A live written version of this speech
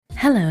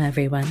Hello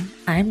everyone,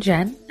 I'm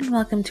Jen, and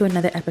welcome to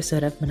another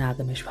episode of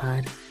Monogamish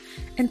Pod.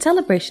 In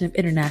celebration of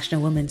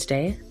International Women's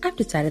Day, I've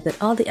decided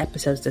that all the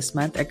episodes this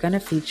month are going to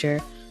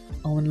feature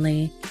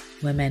only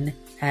women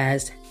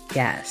as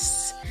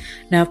guests.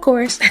 Now, of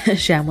course,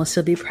 Shan will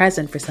still be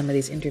present for some of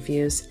these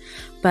interviews,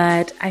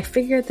 but I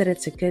figured that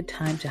it's a good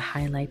time to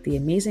highlight the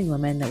amazing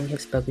women that we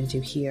have spoken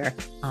to here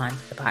on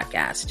the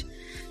podcast.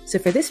 So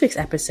for this week's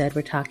episode,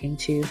 we're talking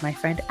to my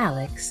friend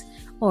Alex,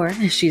 or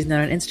as she's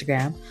known on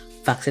Instagram,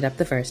 Fucks It Up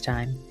the First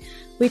Time.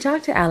 We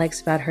talked to Alex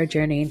about her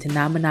journey into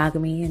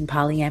non-monogamy and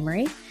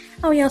polyamory,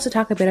 and we also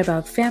talk a bit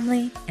about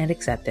family and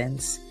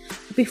acceptance.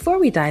 But before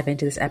we dive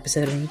into this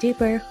episode any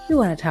deeper, we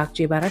want to talk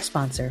to you about our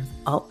sponsor,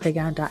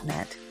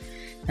 altplayground.net.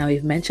 Now,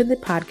 we've mentioned the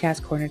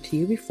podcast corner to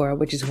you before,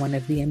 which is one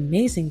of the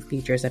amazing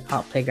features that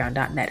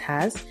altplayground.net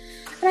has,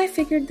 and I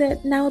figured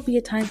that now would be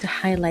a time to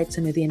highlight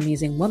some of the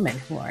amazing women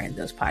who are in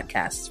those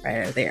podcasts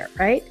right there,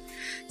 right?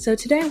 So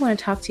today I want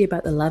to talk to you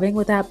about the Loving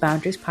Without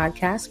Boundaries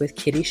podcast with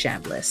Kitty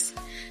Chambliss.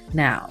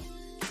 Now,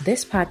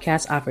 this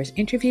podcast offers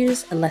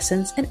interviews,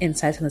 lessons, and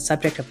insights on the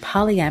subject of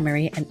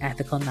polyamory and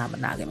ethical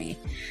non-monogamy.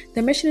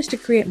 Their mission is to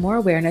create more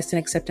awareness and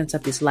acceptance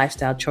of these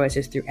lifestyle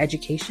choices through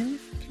education,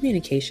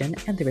 communication,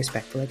 and the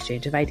respectful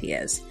exchange of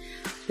ideas.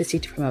 They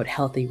seek to promote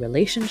healthy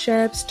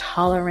relationships,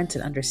 tolerance,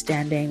 and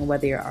understanding,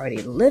 whether you're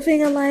already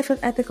living a life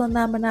of ethical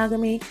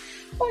non-monogamy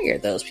or you're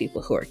those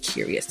people who are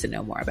curious to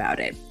know more about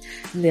it.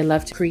 And they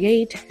love to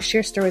create,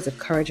 share stories of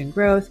courage and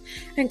growth,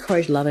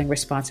 encourage loving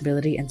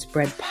responsibility, and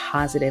spread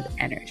positive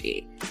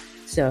energy.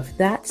 So if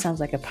that sounds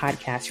like a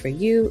podcast for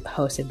you,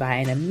 hosted by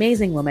an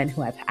amazing woman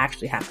who I've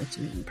actually happened to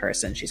meet in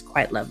person, she's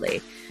quite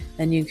lovely,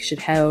 then you should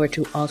head over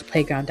to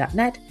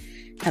altplayground.net,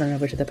 head on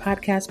over to the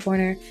podcast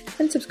corner,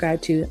 and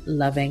subscribe to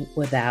Loving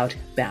Without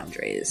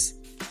Boundaries.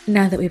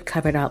 Now that we've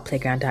covered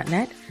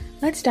altplayground.net,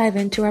 let's dive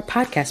into our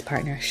podcast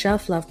partner,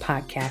 Shelf Love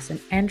Podcast,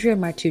 and Andrea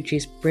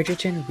Martucci's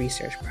Bridgerton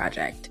Research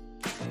Project.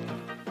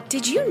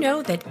 Did you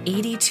know that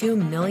 82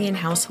 million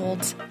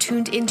households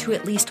tuned into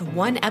at least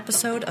one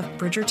episode of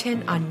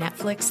Bridgerton on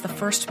Netflix the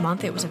first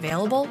month it was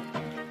available?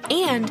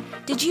 And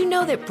did you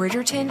know that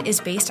Bridgerton is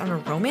based on a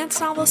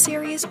romance novel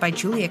series by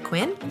Julia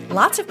Quinn?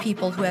 Lots of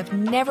people who have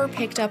never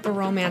picked up a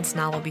romance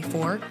novel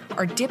before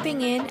are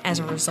dipping in as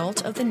a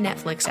result of the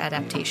Netflix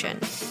adaptation.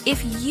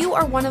 If you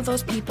are one of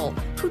those people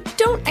who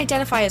don't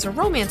identify as a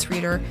romance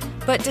reader,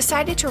 but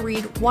decided to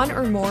read one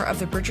or more of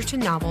the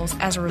Bridgerton novels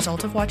as a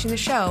result of watching the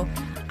show,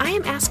 I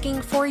am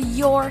asking for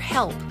your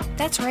help.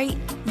 That's right,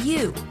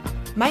 you.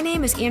 My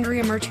name is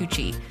Andrea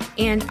Martucci,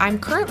 and I'm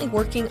currently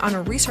working on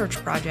a research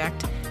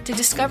project to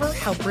discover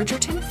how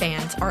Bridgerton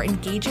fans are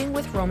engaging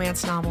with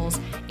romance novels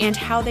and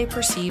how they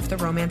perceive the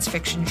romance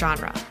fiction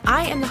genre.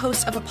 I am the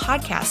host of a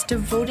podcast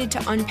devoted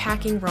to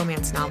unpacking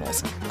romance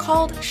novels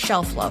called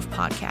Shelf Love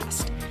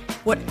Podcast.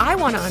 What I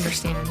want to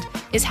understand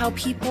is how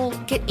people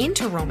get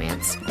into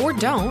romance, or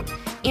don't,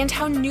 and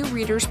how new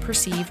readers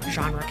perceive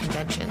genre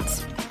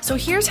conventions. So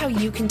here's how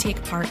you can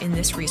take part in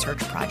this research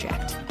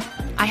project.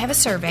 I have a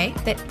survey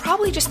that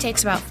probably just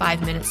takes about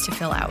 5 minutes to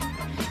fill out.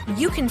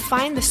 You can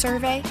find the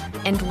survey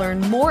and learn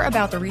more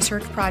about the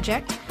research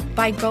project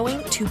by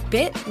going to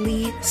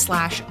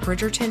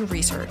bit.ly/Bridgerton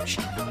Research.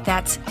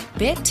 That's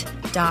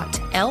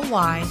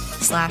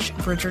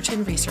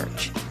bit.ly/Bridgerton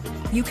Research.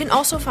 You can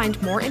also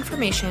find more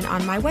information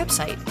on my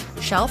website,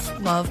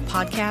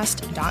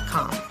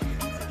 shelflovepodcast.com.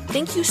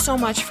 Thank you so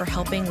much for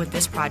helping with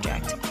this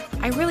project.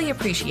 I really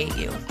appreciate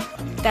you.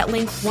 That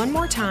link, one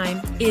more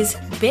time, is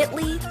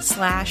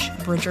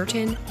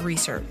bit.ly/Bridgerton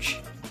Research.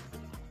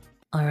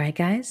 All right,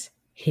 guys,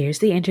 here's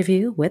the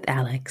interview with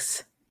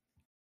Alex.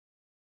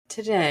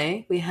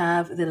 Today, we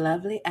have the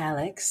lovely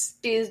Alex.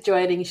 She's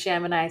joining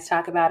Sham and I to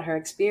talk about her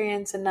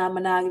experience in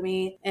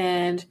non-monogamy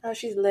and how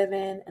she's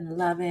living and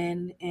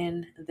loving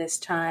in this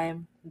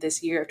time,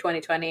 this year of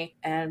 2020,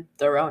 and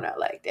the Rona,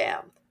 like,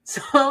 damn.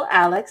 So,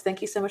 Alex,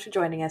 thank you so much for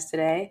joining us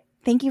today.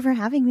 Thank you for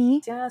having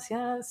me. Yes.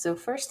 So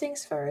first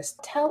things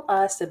first, tell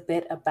us a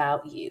bit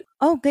about you.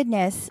 Oh,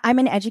 goodness. I'm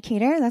an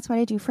educator. That's what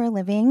I do for a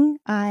living.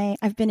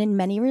 I've been in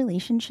many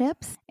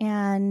relationships,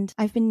 and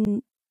I've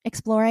been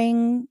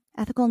exploring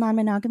ethical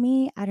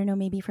non-monogamy, I don't know,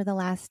 maybe for the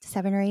last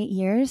 7 or 8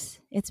 years.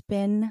 It's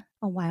been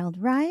a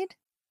wild ride.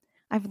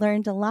 I've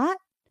learned a lot.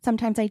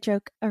 Sometimes I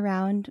joke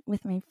around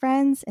with my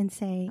friends and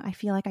say, I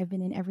feel like I've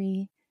been in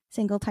every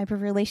single type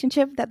of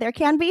relationship that there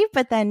can be,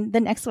 but then the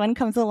next one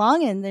comes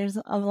along and there's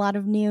a lot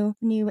of new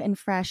and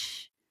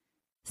fresh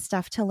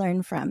stuff to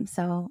learn from.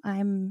 So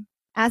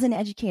as an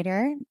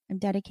educator, I'm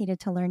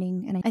dedicated to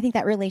learning, and I think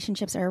that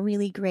relationships are a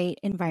really great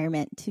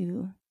environment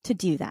to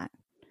do that.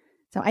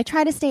 So I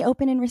try to stay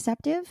open and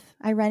receptive.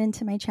 I run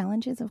into my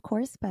challenges, of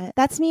course, but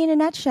that's me in a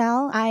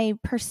nutshell. I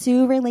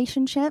pursue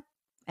relationship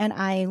and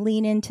I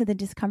lean into the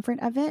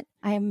discomfort of it.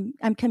 I'm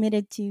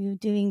committed to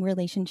doing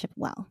relationship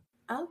well.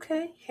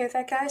 Okay, hear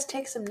that, guys?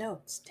 Take some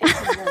notes.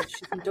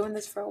 She's been doing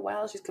this for a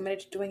while. She's committed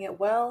to doing it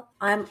well.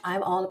 I'm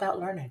all about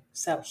learning.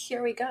 So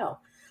here we go.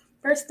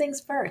 First things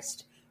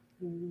first.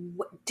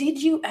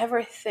 Did you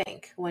ever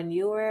think when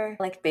you were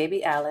like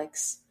baby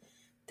Alex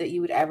that you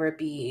would ever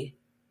be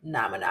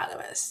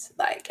non-monogamous,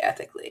 like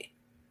ethically?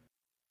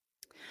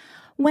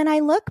 When I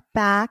look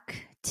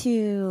back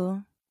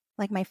to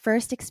like my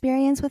first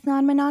experience with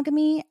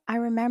non-monogamy, I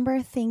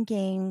remember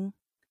thinking,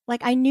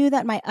 like, I knew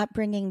that my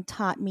upbringing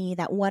taught me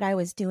that what I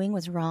was doing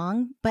was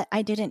wrong, but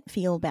I didn't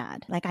feel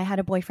bad. Like, I had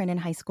a boyfriend in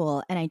high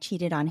school and I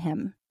cheated on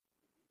him.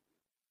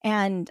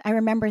 And I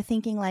remember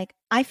thinking, like,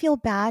 I feel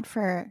bad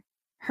for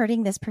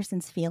hurting this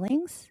person's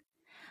feelings,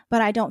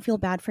 but I don't feel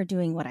bad for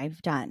doing what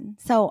I've done.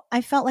 So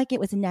I felt like it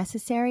was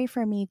necessary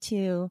for me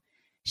to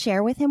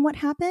share with him what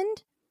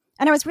happened.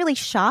 And I was really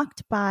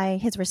shocked by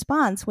his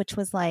response, which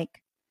was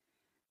like,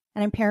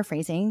 and I'm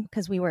paraphrasing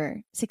because we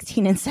were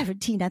 16 and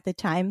 17 at the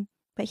time,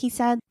 but he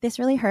said, "This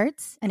really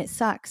hurts and it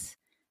sucks,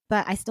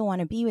 but I still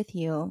want to be with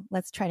you.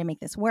 Let's try to make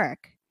this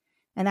work."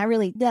 And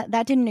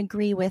that didn't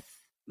agree with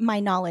my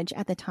knowledge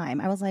at the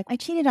time. I was like, "I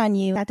cheated on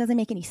you. That doesn't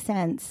make any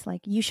sense.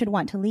 Like, you should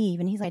want to leave."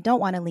 And he's like, "I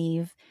don't want to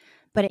leave.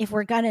 But if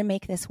we're going to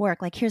make this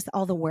work, like, here's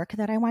all the work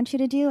that I want you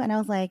to do." And I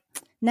was like,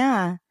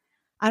 "Nah,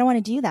 I don't want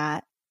to do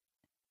that."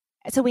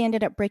 So we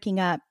ended up breaking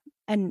up.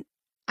 And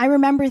I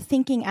remember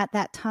thinking at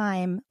that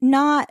time,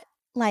 not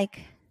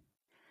like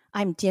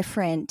I'm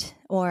different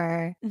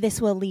or this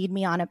will lead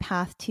me on a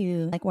path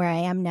to like where I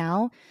am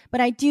now.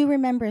 But I do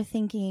remember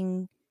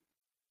thinking,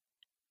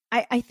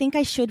 I think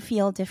I should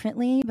feel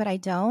differently, but I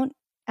don't.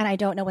 And I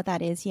don't know what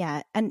that is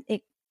yet. And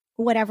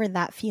whatever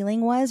that feeling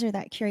was or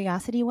that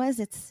curiosity was,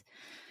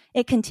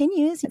 it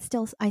continues.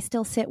 I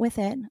still sit with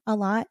it a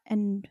lot.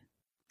 And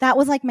that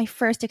was like my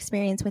first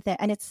experience with it.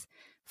 And it's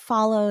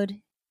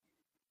followed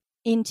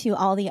into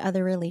all the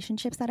other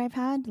relationships that I've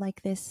had,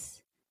 like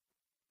this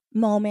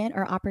moment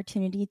or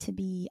opportunity to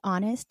be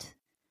honest,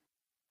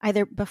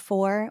 either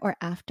before or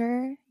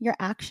after your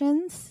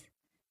actions,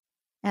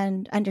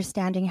 and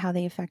understanding how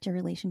they affect your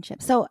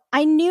relationship. So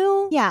I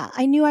knew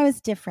I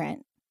was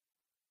different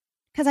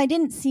because I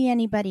didn't see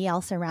anybody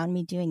else around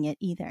me doing it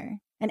either.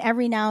 And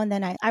every now and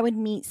then I would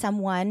meet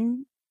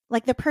someone,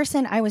 like the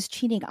person I was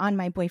cheating on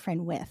my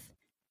boyfriend with,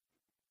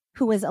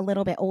 who was a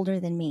little bit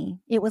older than me.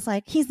 It was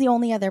like, he's the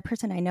only other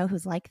person I know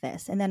who's like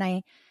this. And then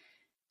I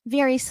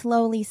very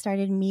slowly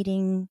started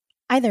meeting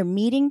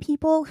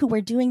people who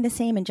were doing the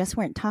same and just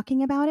weren't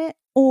talking about it,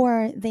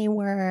 or they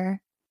were,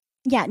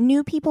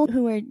 new people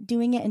who were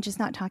doing it and just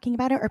not talking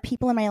about it, or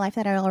people in my life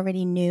that I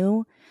already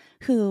knew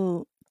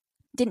who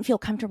didn't feel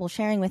comfortable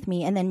sharing with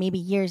me. And then maybe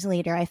years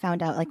later, I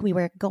found out like we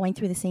were going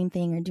through the same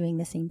thing or doing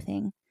the same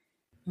thing.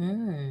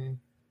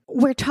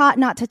 We're taught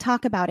not to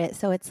talk about it.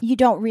 So you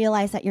don't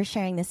realize that you're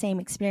sharing the same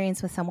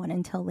experience with someone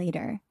until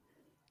later.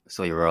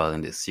 So you were all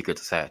in this secret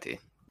society?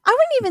 I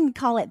wouldn't even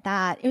call it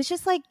that. It was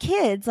just like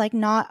kids, like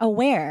not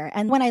aware.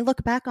 And when I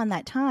look back on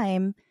that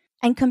time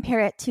and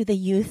compare it to the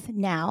youth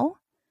now,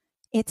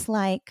 it's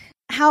like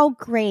how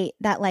great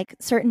that like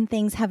certain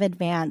things have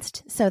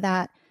advanced so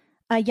that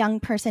a young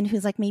person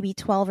who's like maybe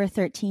 12 or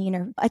 13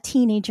 or a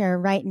teenager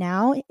right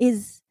now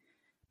is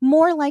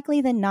more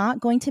likely than not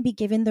going to be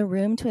given the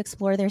room to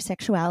explore their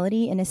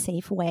sexuality in a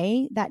safe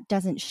way that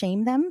doesn't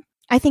shame them.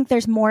 I think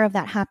there's more of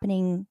that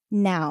happening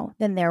now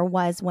than there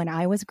was when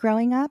I was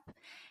growing up.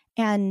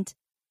 And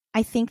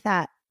I think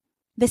that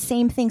the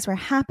same things were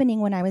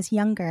happening when I was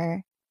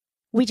younger.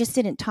 We just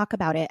didn't talk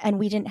about it, and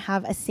we didn't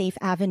have a safe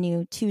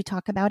avenue to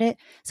talk about it.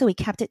 So we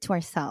kept it to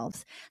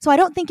ourselves. So I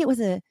don't think it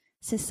was a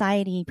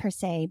society per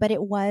se, but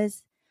it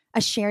was a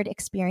shared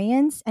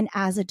experience. And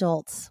as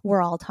adults,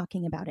 we're all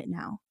talking about it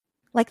now.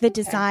 Like the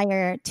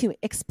desire to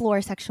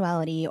explore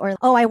sexuality, or,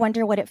 oh, I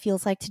wonder what it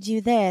feels like to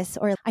do this,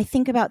 or I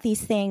think about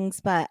these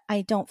things, but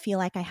I don't feel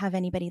like I have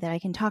anybody that I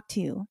can talk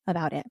to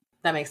about it.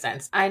 That makes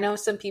sense. I know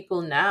some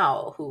people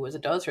now who as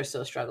adults are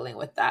still struggling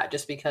with that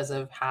just because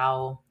of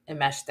how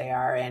enmeshed they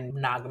are in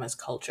monogamous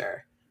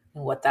culture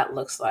and what that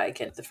looks like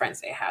and the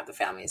friends they have, the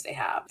families they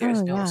have.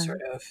 There's no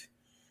sort of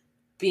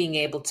being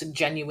able to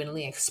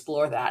genuinely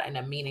explore that in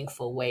a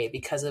meaningful way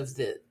because of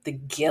the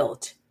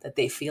guilt that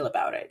they feel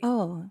about it.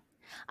 Oh,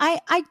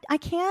 I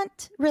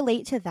can't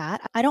relate to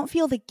that. I don't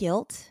feel the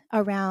guilt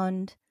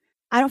around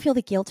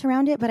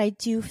it, but I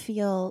do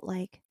feel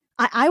like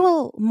I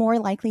will more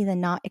likely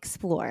than not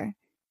explore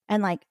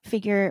and like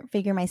figure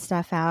my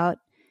stuff out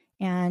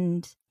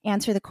and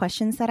answer the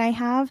questions that I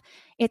have.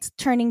 It's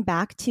turning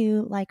back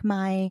to like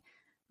my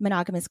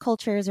monogamous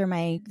cultures or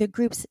the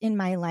groups in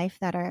my life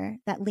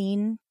that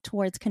lean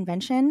towards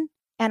convention.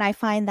 And I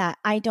find that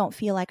I don't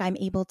feel like I'm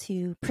able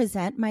to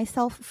present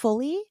myself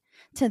fully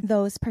to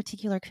those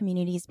particular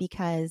communities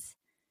because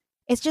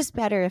it's just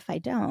better if I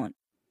don't.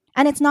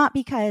 And it's not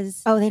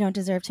because, oh, they don't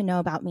deserve to know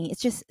about me.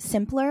 It's just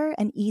simpler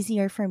and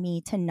easier for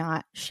me to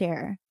not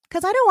share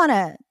because I don't want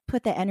to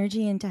put the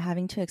energy into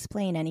having to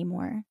explain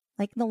anymore.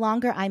 Like the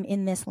longer I'm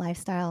in this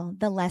lifestyle,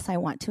 the less I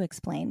want to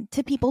explain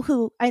to people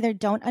who either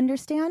don't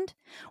understand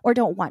or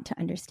don't want to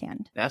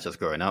understand. That's just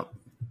growing up.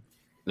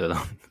 The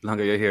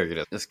longer you're here,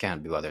 you just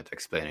can't be bothered to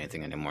explain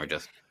anything anymore.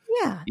 Just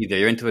either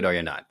you're into it or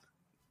you're not.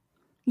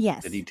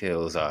 Yes. The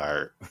details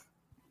are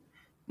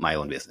my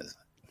own business.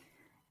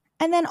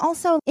 And then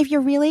also, if you're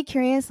really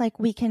curious, like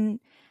we can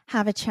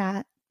have a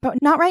chat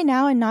but not right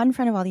now and not in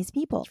front of all these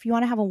people. If you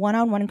want to have a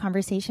one-on-one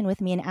conversation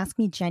with me and ask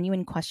me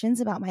genuine questions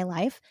about my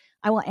life,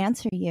 I will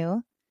answer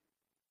you,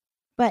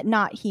 but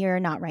not here,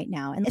 not right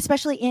now. And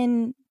especially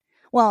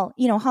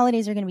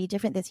holidays are going to be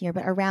different this year,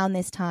 but around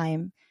this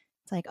time,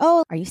 it's like,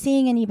 oh, are you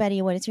seeing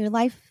anybody? What does your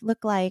life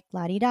look like?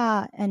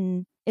 La-di-da.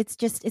 And it's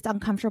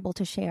uncomfortable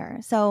to share.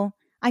 So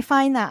I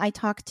find that I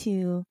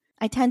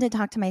tend to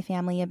talk to my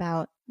family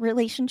about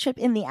relationship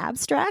in the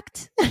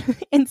abstract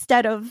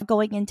instead of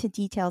going into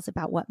details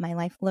about what my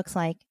life looks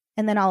like.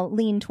 And then I'll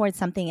lean towards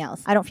something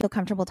else. I don't feel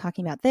comfortable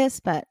talking about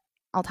this, but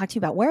I'll talk to you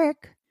about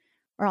work,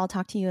 or I'll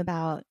talk to you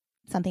about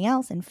something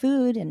else and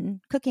food and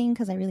cooking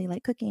because I really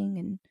like cooking,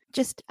 and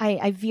just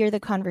I veer the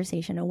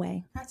conversation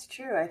away. That's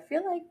true. I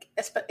feel like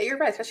you're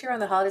right, especially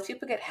around the holidays,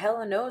 people get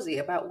hella nosy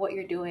about what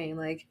you're doing,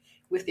 like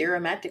with your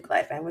romantic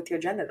life and with your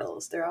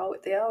genitals.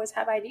 They always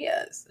have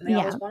ideas and they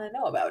always want to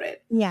know about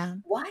it. Yeah.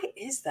 Why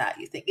is that,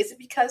 you think? Is it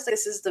because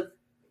this is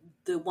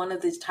the one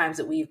of these times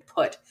that we've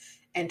put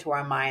into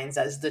our minds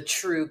as the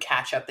true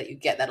catch up that you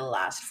get that'll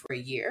last for a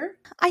year?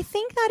 I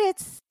think that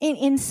it's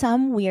in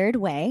some weird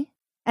way.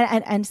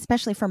 And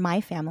especially for my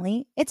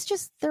family, it's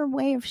just their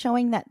way of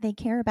showing that they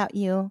care about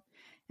you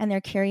and they're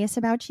curious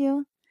about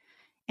you.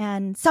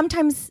 And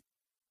sometimes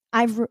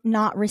I've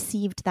not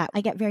received that.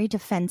 I get very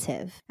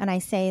defensive and I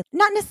say,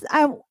 not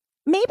necessarily,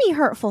 maybe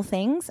hurtful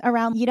things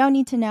around, you don't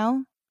need to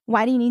know.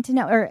 Why do you need to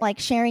know? Or like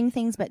sharing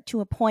things, but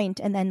to a point,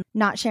 and then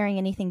not sharing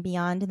anything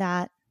beyond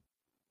that.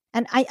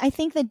 And I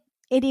think that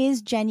it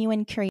is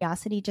genuine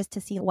curiosity just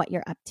to see what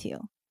you're up to.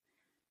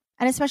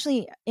 And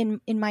especially in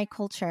my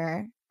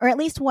culture, or at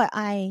least what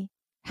I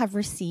have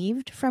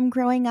received from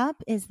growing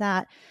up, is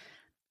that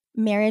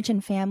marriage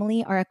and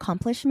family are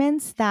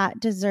accomplishments that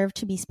deserve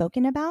to be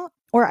spoken about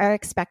or are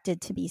expected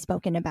to be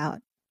spoken about.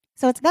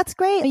 So that's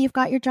great. You've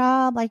got your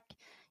job, like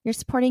you're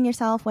supporting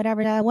yourself,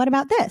 whatever. What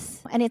about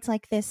this? And it's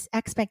like this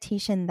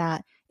expectation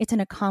that it's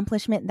an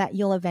accomplishment that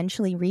you'll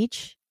eventually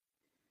reach.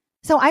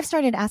 So I've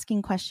started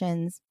asking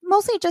questions,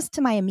 mostly just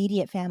to my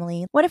immediate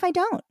family. What if I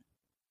don't?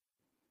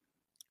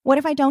 What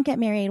if I don't get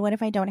married? What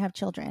if I don't have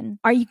children?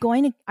 Are you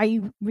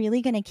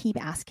really going to keep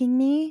asking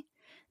me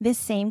this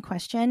same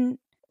question,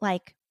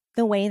 like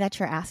the way that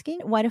you're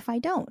asking? What if I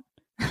don't?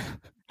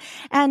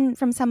 And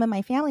from some of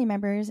my family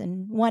members,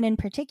 and one in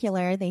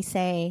particular, they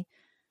say,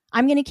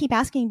 I'm going to keep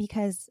asking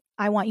because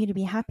I want you to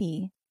be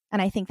happy.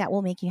 And I think that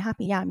will make you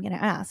happy. Yeah, I'm going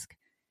to ask.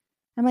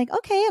 I'm like,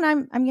 okay.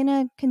 And I'm going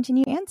to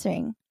continue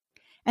answering.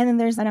 And then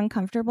there's an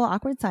uncomfortable,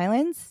 awkward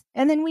silence.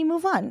 And then we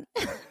move on.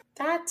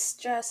 That's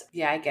just,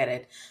 I get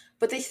it.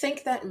 But they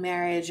think that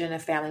marriage and a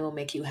family will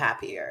make you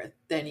happier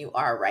than you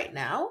are right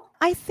now.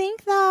 I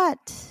think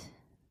that,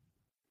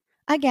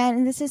 again,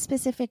 and this is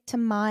specific to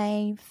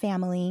my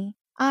family,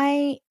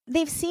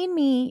 they've seen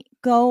me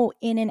go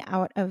in and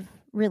out of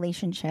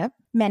relationship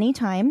many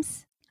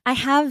times. I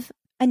have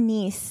a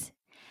niece,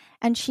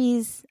 and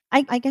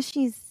I guess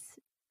she's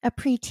a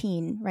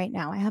preteen right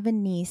now. I have a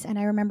niece, and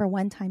I remember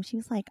one time she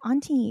was like,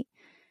 Auntie,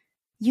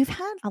 you've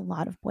had a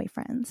lot of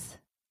boyfriends.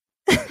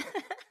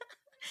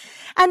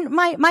 And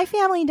my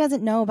family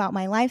doesn't know about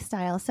my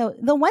lifestyle. So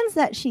the ones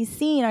that she's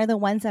seen are the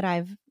ones that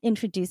I've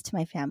introduced to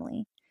my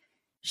family.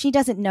 She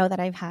doesn't know that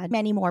I've had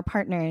many more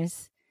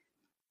partners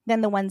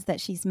than the ones that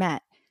she's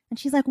met. And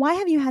she's like, why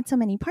have you had so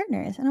many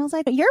partners? And I was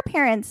like, your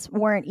parents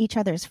weren't each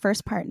other's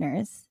first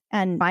partners.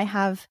 And I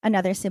have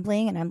another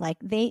sibling, and I'm like,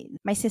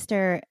 my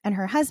sister and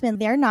her husband,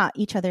 they're not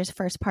each other's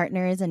first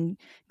partners. And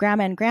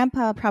grandma and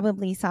grandpa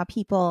probably saw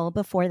people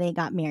before they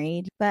got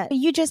married. But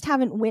you just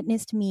haven't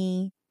witnessed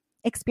me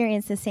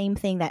experience the same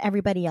thing that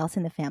everybody else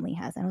in the family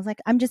has. And I was like,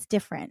 I'm just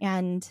different.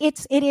 And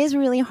it is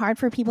really hard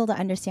for people to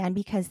understand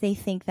because they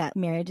think that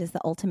marriage is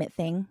the ultimate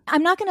thing.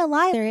 I'm not going to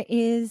lie. There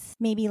is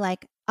maybe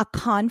like a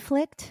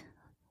conflict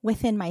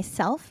within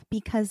myself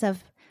because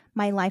of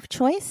my life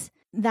choice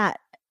that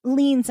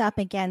leans up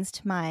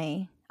against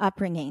my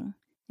upbringing.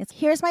 It's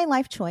here's my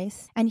life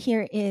choice and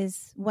here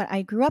is what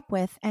I grew up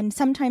with. And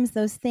sometimes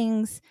those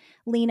things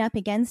lean up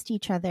against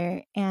each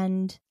other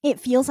and it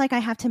feels like I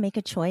have to make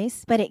a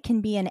choice, but it can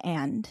be an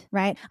and,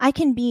 right? I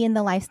can be in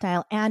the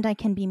lifestyle and I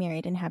can be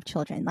married and have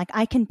children. Like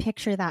I can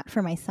picture that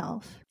for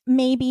myself.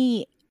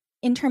 Maybe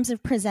in terms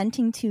of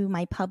presenting to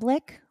my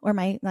public or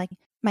my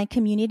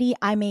community,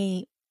 I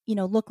may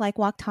look like,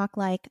 walk, talk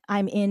like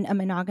I'm in a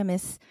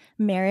monogamous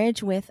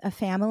marriage with a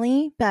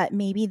family, but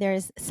maybe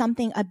there's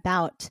something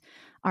about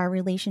our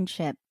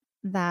relationship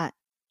that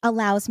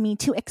allows me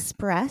to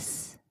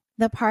express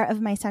the part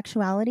of my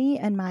sexuality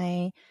and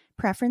my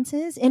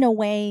preferences in a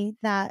way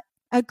that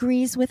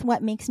agrees with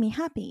what makes me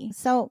happy.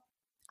 So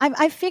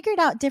I've figured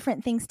out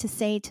different things to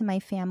say to my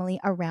family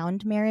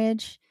around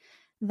marriage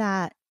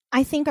that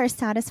I think are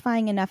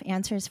satisfying enough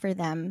answers for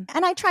them.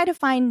 And I try to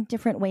find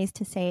different ways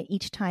to say it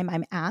each time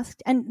I'm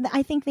asked. And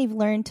I think they've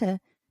learned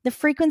the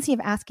frequency of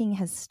asking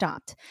has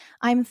stopped.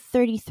 I'm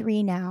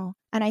 33 now.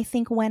 And I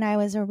think when I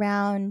was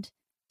around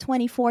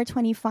 24,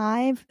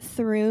 25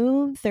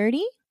 through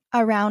 30,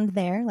 around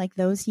there, like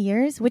those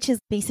years, which is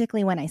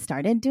basically when I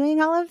started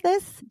doing all of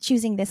this,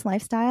 choosing this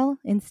lifestyle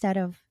instead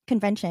of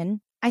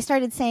convention. I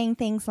started saying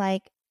things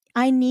like,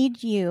 I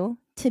need you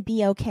to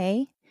be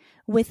okay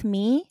with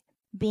me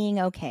being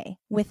okay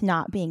with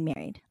not being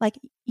married. Like,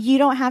 you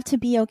don't have to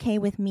be okay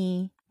with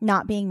me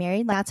not being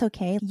married. That's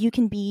okay. You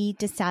can be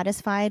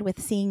dissatisfied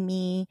with seeing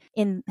me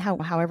in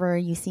however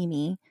you see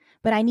me,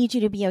 but I need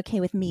you to be okay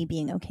with me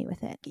being okay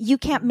with it. You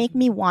can't make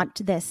me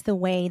want this the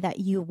way that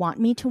you want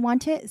me to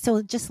want it.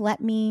 So just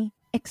let me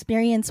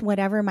experience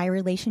whatever my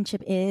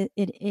relationship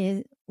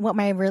is what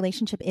my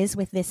relationship is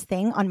with this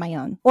thing on my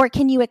own. Or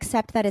can you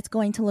accept that it's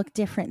going to look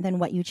different than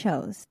what you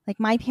chose? Like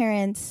my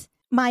parents,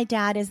 my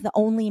dad is the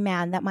only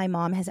man that my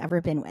mom has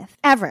ever been with,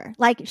 ever.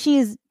 Like she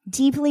is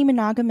deeply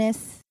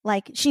monogamous.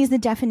 Like she's the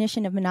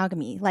definition of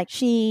monogamy. Like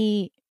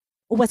she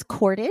was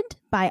courted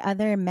by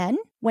other men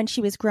when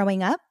she was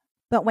growing up.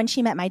 But when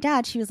she met my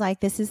dad, she was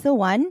like, this is the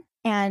one.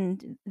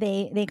 And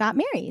they got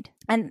married.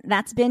 And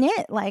that's been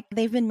it. Like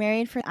they've been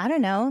married for, I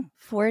don't know,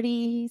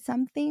 40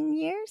 something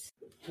years.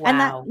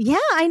 Wow. And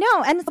I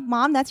know. And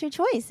Mom, that's your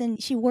choice.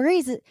 And she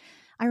worries.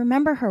 I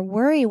remember her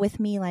worry with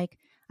me, like,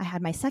 I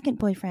had my second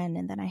boyfriend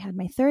and then I had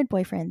my third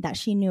boyfriend that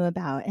she knew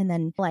about. And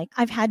then like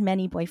I've had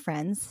many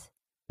boyfriends,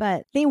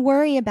 but they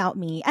worry about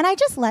me. And I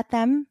just let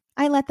them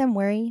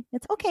worry.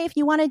 It's okay if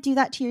you want to do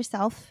that to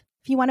yourself.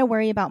 If you want to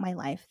worry about my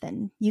life,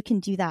 then you can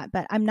do that.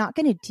 But I'm not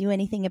going to do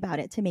anything about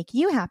it to make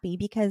you happy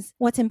because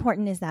what's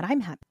important is that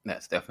I'm happy.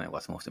 That's definitely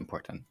what's most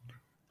important.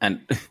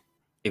 And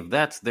if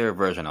that's their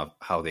version of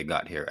how they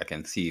got here, I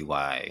can see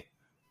why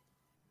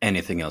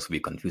anything else would be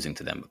confusing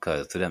to them,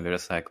 because to them, they're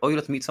just like, oh, you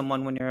just meet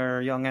someone when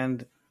you're young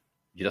and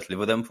you just live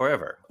with them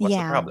forever. What's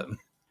the problem?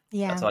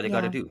 Yeah, that's all you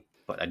got to do.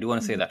 But I do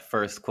want to say that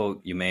first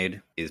quote you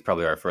made is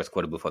probably our first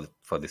quotable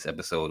for this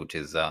episode, which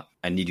is,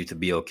 I need you to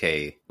be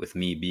okay with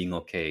me being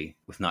okay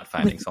with not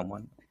finding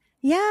someone.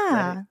 Yeah.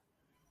 Right?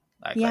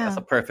 Like, that's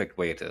a perfect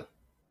way to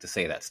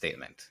say that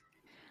statement.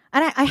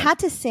 And I had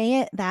to say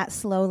it that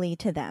slowly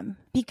to them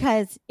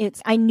because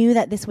I knew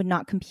that this would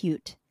not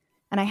compute.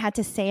 And I had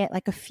to say it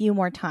like a few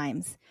more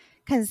times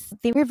because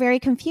they were very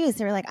confused.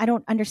 They were like, I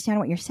don't understand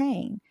what you're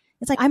saying.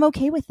 It's like, I'm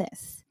okay with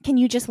this. Can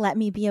you just let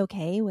me be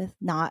okay with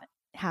not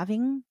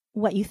having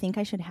what you think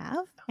I should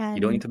have? And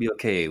you don't need to be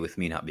okay with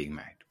me not being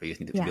married, but you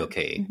just need to be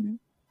okay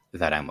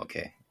that I'm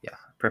okay. Yeah.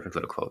 Perfect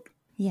little quote.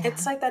 Yeah.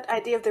 It's like that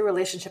idea of the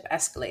relationship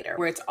escalator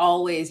where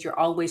you're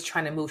always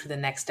trying to move to the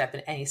next step in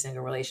any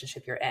single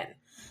relationship you're in.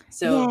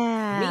 So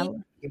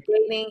you're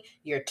dating,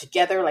 you're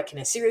together, like in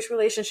a serious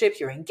relationship,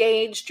 you're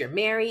engaged, you're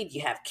married,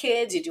 you have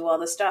kids, you do all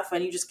this stuff,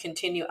 and you just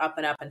continue up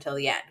and up until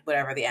the end,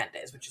 whatever the end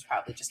is, which is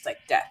probably just like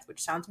death,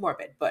 which sounds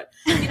morbid, but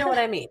you know what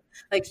I mean?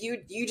 Like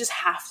you just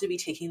have to be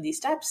taking these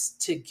steps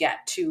to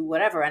get to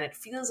whatever. And it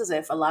feels as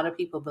if a lot of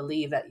people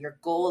believe that your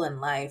goal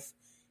in life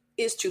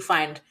is to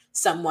find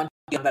someone to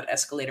be on that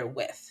escalator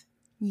with.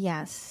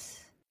 Yes.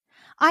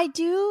 I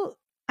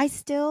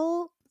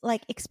still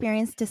like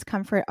experience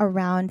discomfort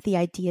around the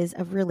ideas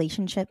of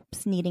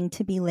relationships needing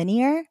to be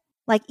linear.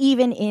 Like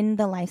even in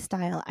the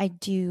lifestyle,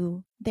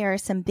 there are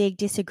some big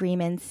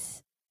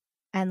disagreements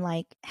and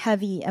like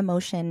heavy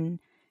emotion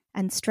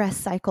and stress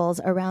cycles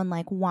around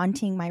like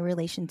wanting my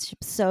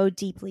relationship so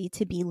deeply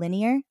to be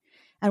linear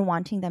and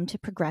wanting them to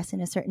progress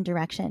in a certain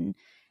direction.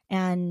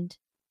 And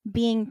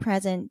being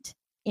present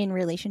in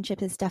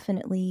relationship is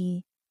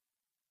definitely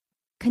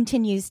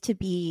continues to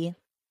be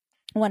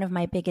one of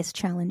my biggest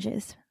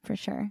challenges for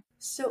sure.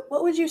 So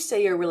what would you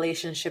say your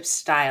relationship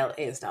style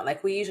is now?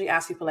 Like we usually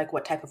ask people like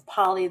what type of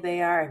poly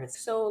they are, if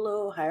it's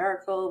solo,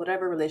 hierarchical,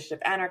 whatever,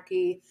 relationship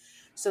anarchy.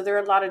 So there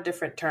are a lot of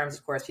different terms,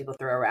 of course, people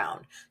throw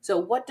around. So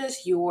what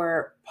does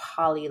your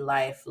poly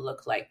life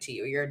look like to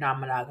you? Your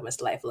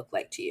non-monogamous life look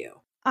like to you?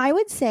 I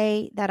would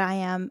say that I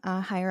am a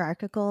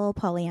hierarchical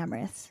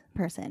polyamorous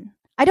person.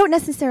 I don't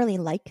necessarily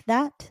like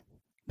that,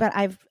 but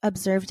I've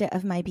observed it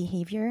of my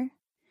behavior.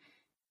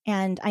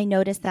 And I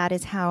notice that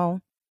is how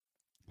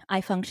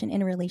I function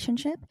in a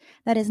relationship.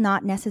 That is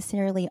not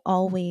necessarily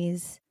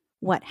always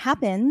what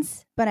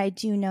happens, but I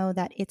do know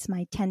that it's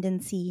my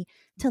tendency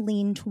to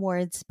lean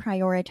towards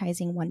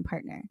prioritizing one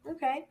partner.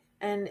 Okay.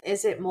 And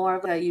is it more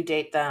of you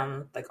date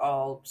them like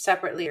all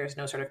separately? There's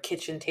no sort of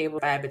kitchen table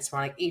vibe. It's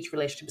more like each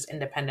relationship is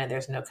independent.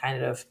 There's no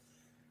kind of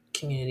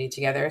community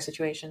together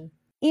situation.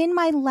 In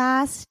my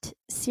last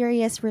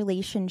serious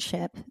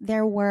relationship,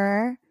 there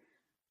were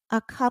a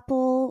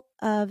couple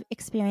of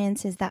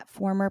experiences that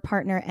former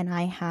partner and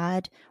I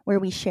had where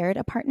we shared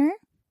a partner.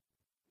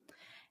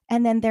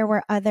 And then there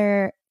were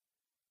other,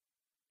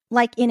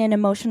 like in an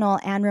emotional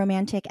and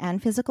romantic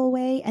and physical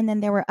way. And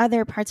then there were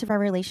other parts of our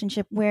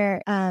relationship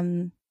where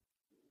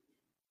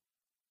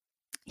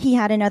he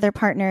had another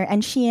partner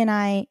and she and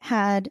I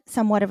had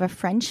somewhat of a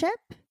friendship.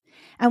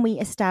 And we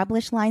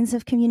established lines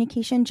of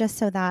communication just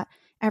so that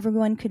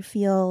everyone could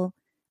feel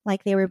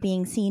like they were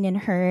being seen and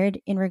heard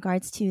in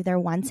regards to their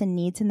wants and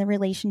needs in the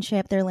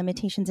relationship, their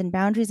limitations and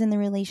boundaries in the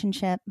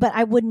relationship. But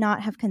I would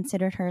not have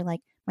considered her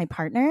like my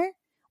partner.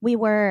 We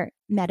were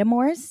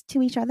metamors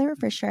to each other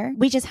for sure.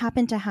 We just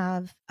happened to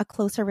have a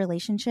closer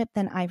relationship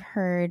than I've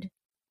heard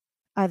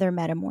other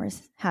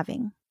metamors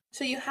having.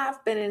 So you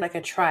have been in like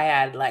a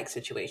triad-like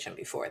situation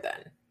before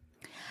then?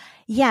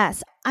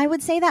 Yes, I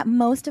would say that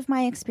most of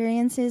my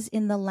experiences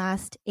in the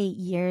last 8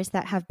 years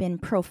that have been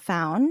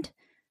profound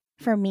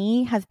for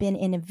me have been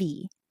in a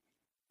V.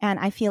 And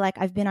I feel like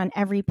I've been on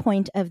every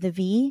point of the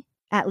V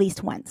at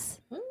least once.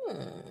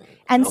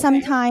 And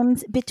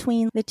sometimes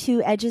between the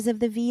two edges of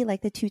the V,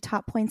 like the two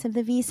top points of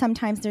the V,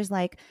 sometimes there's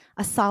like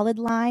a solid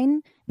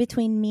line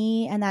between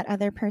me and that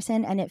other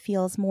person, and it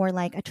feels more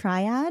like a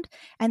triad.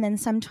 And then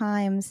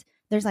sometimes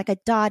there's like a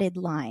dotted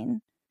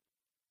line.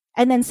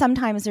 And then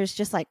sometimes there's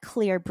just like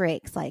clear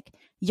breaks, like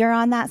you're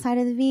on that side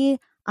of the V,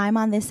 I'm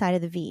on this side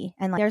of the V.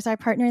 And like, there's our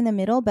partner in the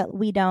middle, but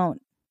we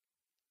don't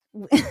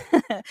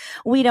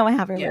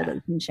have a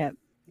relationship.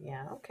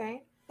 Yeah,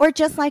 okay. Or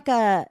just like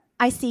a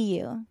I see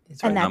you.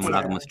 And that's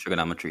monogamous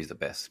trigonometry is the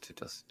best to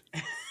just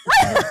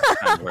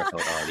work out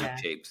all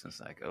these shapes. It's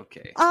like,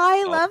 okay.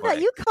 I love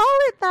that. You call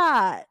it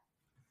that.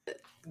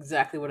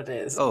 Exactly what it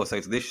is. Oh, so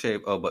it's this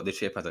shape. Oh, but this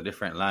shape has a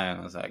different line.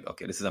 I was like,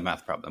 okay, this is a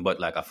math problem, but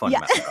like a fun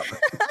math problem.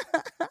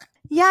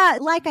 Yeah,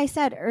 like I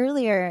said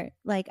earlier,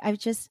 like I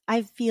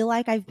feel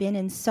like I've been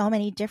in so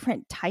many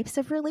different types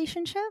of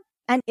relationship,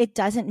 and it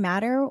doesn't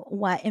matter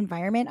what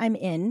environment I'm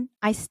in,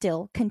 I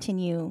still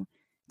continue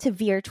to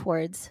veer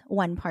towards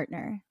one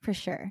partner for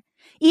sure.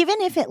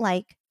 Even if it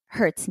like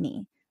hurts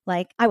me,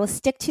 like I will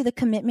stick to the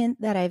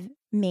commitment that I've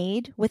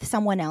made with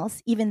someone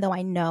else, even though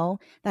I know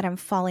that I'm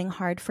falling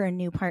hard for a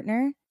new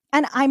partner.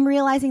 And I'm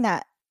realizing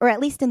that, or at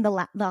least in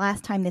the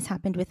last time this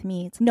happened with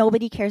me,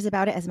 nobody cares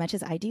about it as much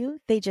as I do.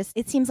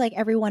 It seems like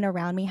everyone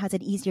around me has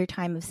an easier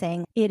time of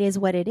saying it is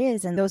what it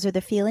is. And those are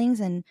the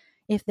feelings. And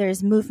if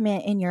there's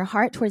movement in your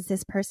heart towards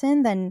this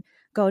person, then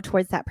go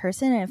towards that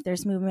person. And if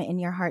there's movement in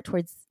your heart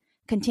towards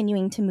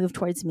continuing to move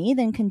towards me,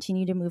 then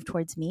continue to move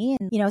towards me.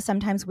 And, you know,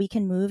 sometimes we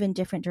can move in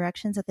different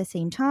directions at the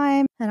same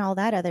time and all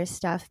that other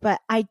stuff. But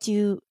I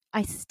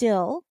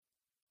still,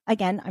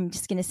 again, I'm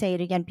just going to say it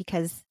again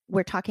because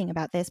we're talking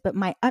about this, but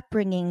my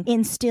upbringing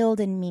instilled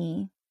in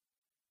me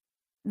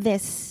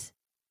this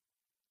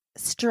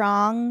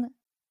strong,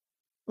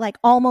 like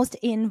almost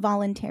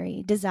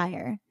involuntary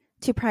desire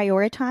to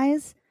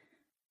prioritize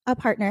a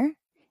partner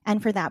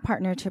and for that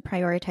partner to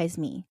prioritize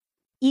me,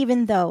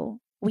 even though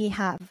we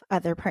have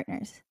other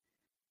partners,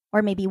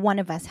 or maybe one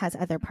of us has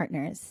other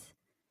partners.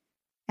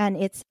 And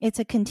it's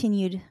a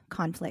continued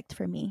conflict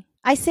for me.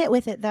 I sit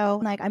with it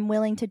though. Like I'm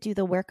willing to do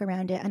the work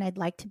around it and I'd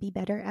like to be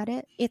better at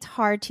it. It's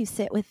hard to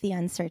sit with the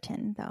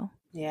uncertain though.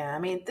 Yeah, I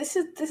mean, this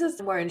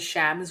is more in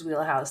Sham's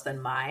wheelhouse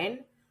than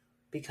mine,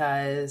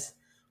 because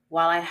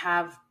while I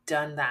have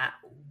done that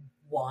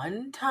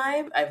one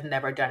time, I've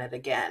never done it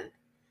again,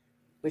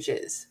 which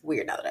is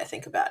weird now that I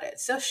think about it.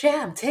 So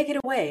Sham, take it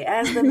away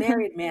as the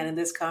married man in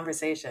this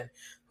conversation,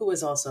 who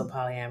is also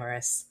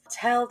polyamorous.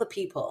 Tell the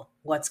people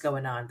what's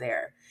going on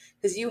there,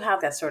 because you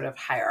have that sort of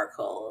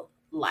hierarchical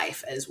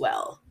life as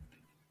well.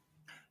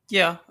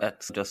 Yeah,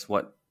 that's just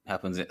what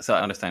happens. So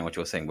I understand what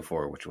you were saying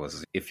before, which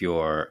was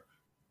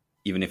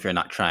even if you're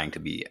not trying to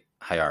be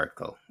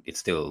hierarchical, it's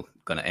still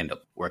going to end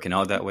up working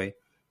out that way.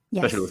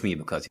 Yes. Especially with me,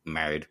 because you're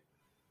married.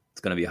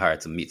 It's going to be hard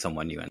to meet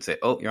someone new and say,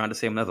 oh, you're on the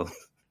same level.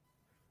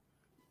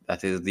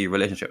 That is the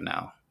relationship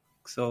now.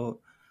 So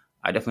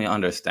I definitely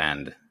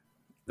understand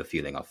the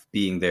feeling of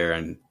being there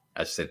and,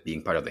 as I said,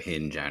 being part of the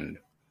hinge and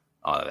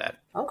all of that.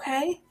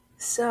 Okay.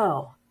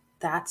 So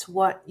that's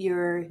what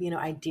your,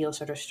 ideal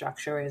sort of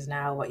structure is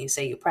now, what you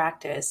say you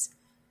practice.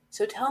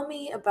 So tell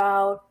me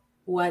about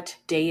what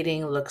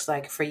dating looks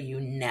like for you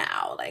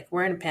now. Like,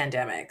 we're in a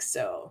pandemic,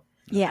 so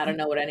I don't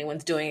know what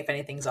anyone's doing, if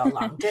anything's all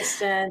long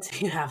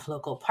distance, you have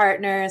local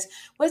partners.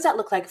 What does that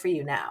look like for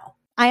you now?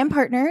 I am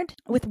partnered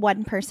with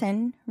one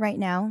person right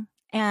now,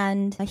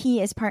 and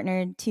he is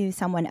partnered to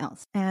someone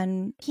else.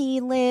 And he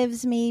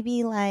lives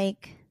maybe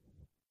like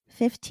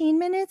 15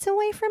 minutes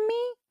away from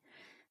me.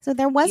 So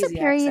there was a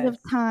period of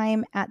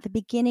time at the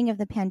beginning of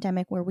the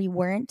pandemic where we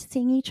weren't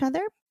seeing each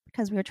other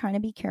because we were trying to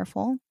be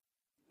careful.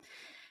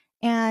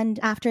 And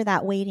after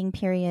that waiting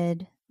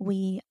period,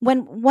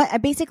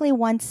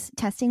 once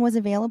testing was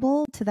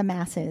available to the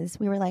masses,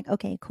 we were like,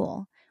 okay,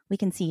 cool. We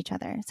can see each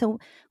other. So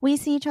we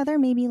see each other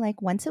maybe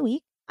like once a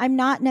week. I'm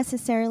not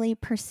necessarily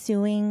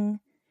pursuing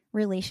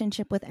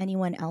relationship with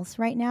anyone else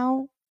right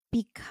now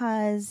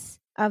because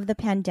of the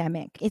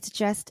pandemic. It's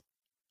just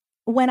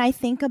when I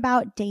think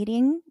about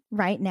dating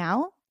right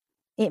now,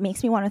 it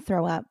makes me want to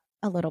throw up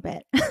a little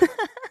bit.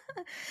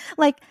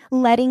 Like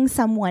letting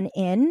someone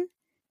in.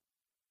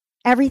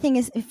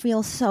 It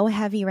feels so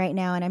heavy right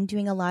now, and I'm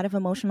doing a lot of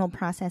emotional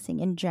processing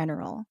in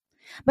general.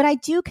 But I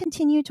do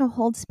continue to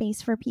hold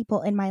space for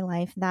people in my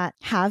life that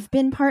have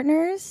been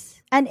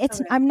partners. And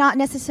I'm not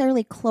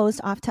necessarily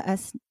closed off to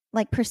us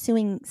like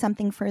pursuing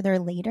something further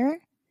later.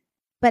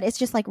 But it's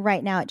just like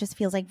right now, it just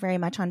feels like very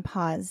much on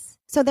pause.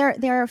 So there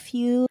are a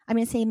few, I'm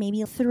going to say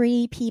maybe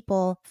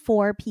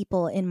 4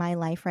 people in my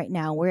life right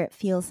now where it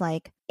feels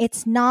like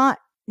it's not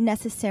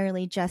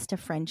necessarily just a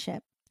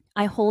friendship.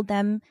 I hold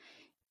them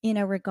in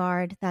a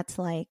regard that's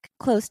like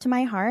close to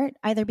my heart,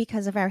 either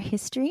because of our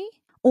history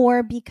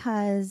or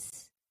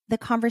because the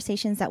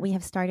conversations that we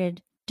have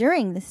started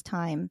during this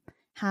time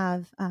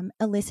have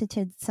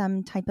elicited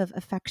some type of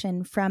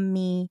affection from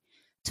me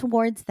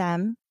towards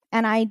them.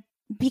 And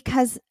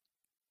because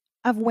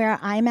of where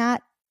I'm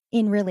at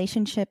in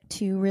relationship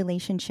to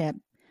relationship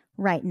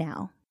right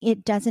now,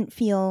 it doesn't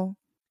feel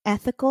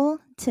ethical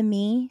to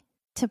me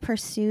to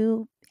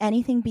pursue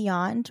anything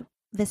beyond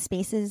the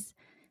spaces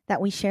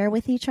that we share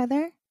with each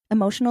other,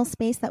 emotional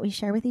space that we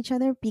share with each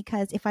other.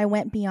 Because if I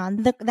went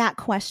beyond that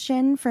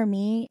question, for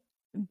me,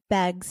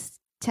 begs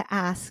to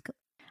ask,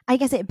 I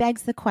guess it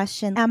begs the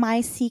question, am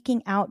I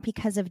seeking out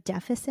because of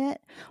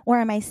deficit, or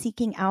am I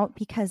seeking out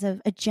because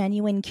of a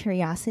genuine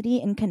curiosity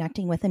in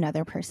connecting with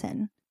another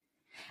person?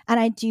 And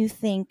I do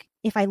think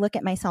if I look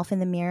at myself in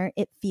the mirror,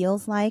 it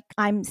feels like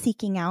I'm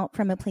seeking out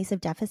from a place of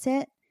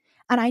deficit,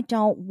 and I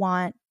don't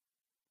want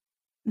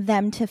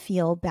them to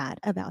feel bad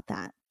about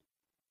that.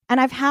 And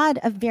I've had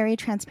a very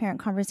transparent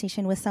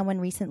conversation with someone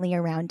recently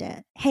around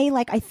it. Hey,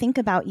 like, I think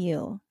about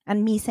you,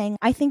 and me saying,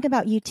 I think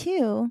about you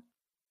too.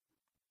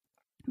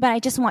 But I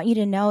just want you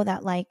to know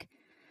that, like,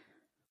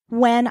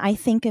 when I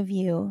think of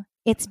you,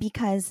 it's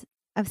because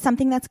of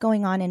something that's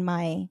going on in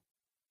my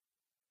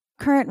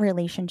current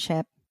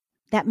relationship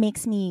that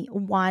makes me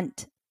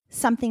want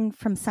something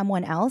from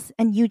someone else.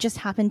 And you just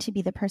happen to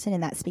be the person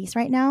in that space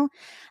right now.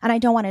 And I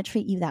don't want to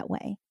treat you that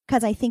way,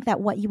 because I think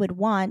that what you would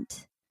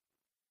want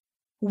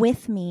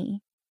with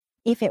me,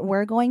 if it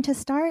were going to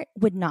start,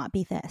 would not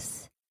be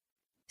this.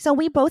 So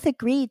we both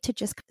agreed to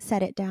just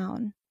set it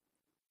down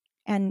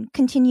and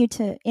continue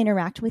to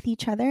interact with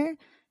each other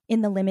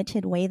in the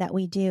limited way that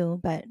we do,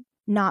 but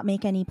not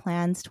make any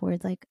plans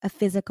towards like a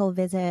physical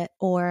visit,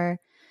 or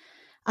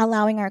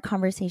allowing our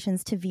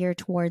conversations to veer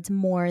towards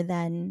more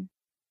than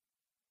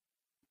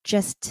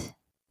just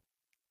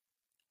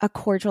a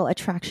cordial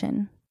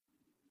attraction.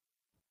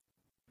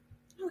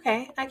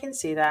 Okay, I can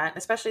see that,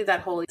 especially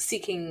that whole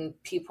seeking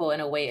people in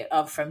a way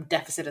of from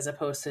deficit as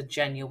opposed to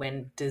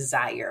genuine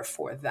desire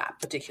for that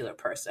particular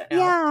person. You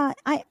know? Yeah,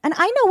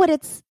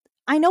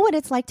 I know what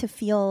it's like to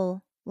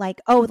feel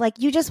like, oh, like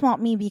you just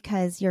want me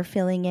because you're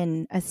filling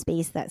in a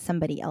space that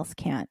somebody else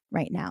can't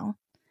right now.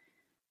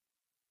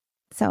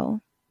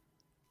 So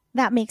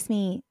that makes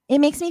me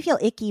feel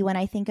icky when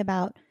I think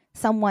about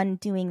someone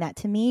doing that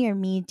to me, or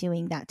me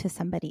doing that to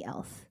somebody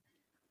else.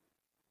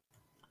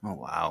 Oh,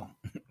 wow.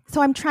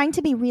 So I'm trying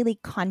to be really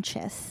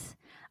conscious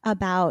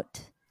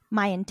about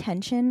my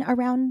intention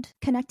around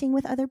connecting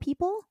with other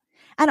people.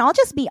 And I'll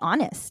just be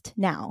honest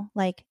now.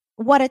 Like,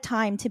 what a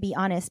time to be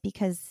honest,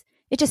 because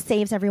it just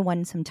saves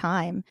everyone some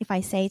time. If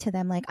I say to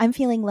them, like, I'm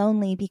feeling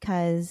lonely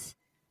because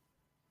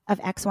of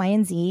X, Y,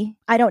 and Z,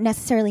 I don't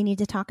necessarily need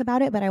to talk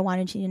about it, but I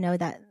wanted you to know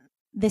that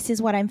this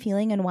is what I'm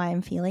feeling and why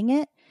I'm feeling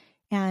it.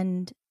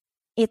 And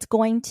it's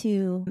going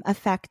to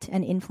affect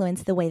and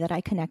influence the way that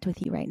I connect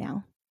with you right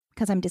now,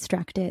 because I'm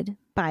distracted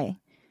by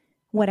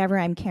whatever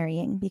I'm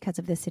carrying because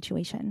of this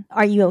situation.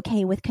 Are you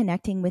okay with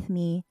connecting with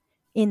me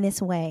in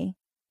this way?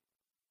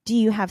 Do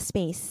you have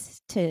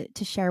space to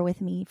share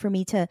with me, for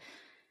me to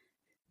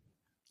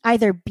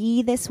either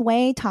be this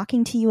way,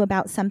 talking to you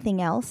about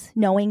something else,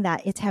 knowing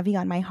that it's heavy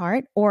on my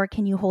heart, or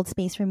can you hold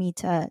space for me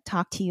to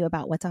talk to you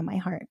about what's on my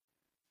heart?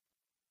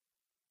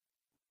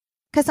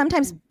 Because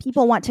sometimes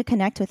people want to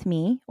connect with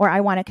me, or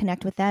I want to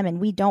connect with them, and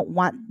we don't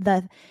want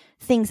the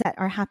things that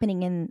are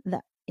happening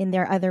in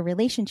their other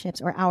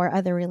relationships or our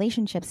other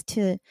relationships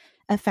to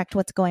affect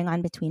what's going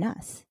on between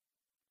us.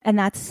 And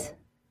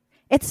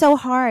it's so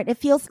hard. It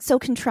feels so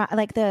contrived.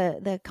 Like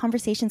the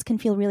conversations can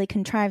feel really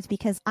contrived,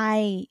 because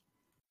I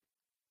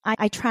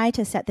try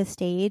to set the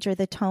stage or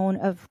the tone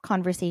of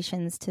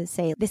conversations to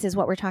say, this is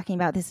what we're talking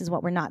about, this is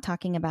what we're not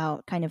talking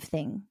about, kind of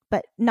thing,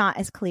 but not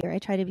as clear. I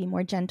try to be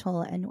more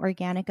gentle and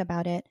organic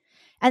about it.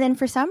 And then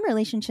for some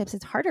relationships,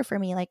 it's harder for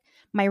me. Like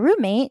my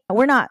roommate,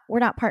 we're not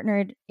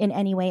partnered in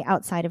any way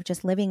outside of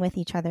just living with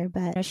each other,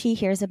 but she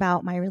hears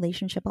about my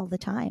relationships all the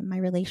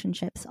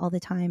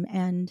time.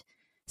 And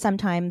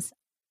sometimes,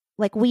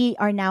 like, we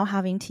are now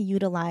having to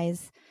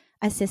utilize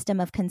a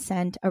system of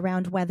consent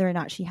around whether or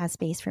not she has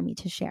space for me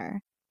to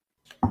share.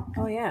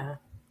 Oh, yeah.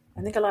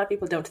 I think a lot of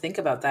people don't think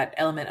about that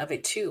element of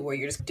it too, where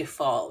you're just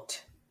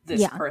default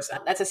this person.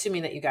 That's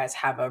assuming that you guys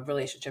have a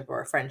relationship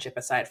or a friendship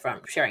aside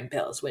from sharing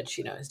bills, which,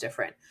 you know, is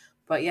different.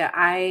 But yeah,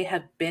 I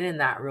have been in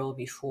that role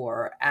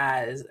before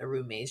as a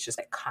roommate. It's just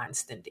like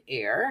constant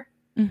air.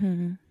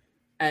 Mm-hmm.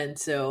 And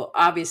so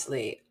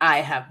obviously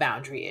I have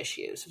boundary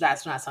issues.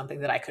 That's not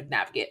something that I could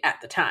navigate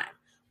at the time.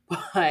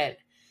 But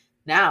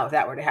now if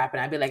that were to happen,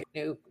 I'd be like,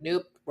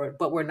 nope.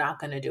 What we're not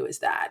going to do is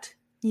that.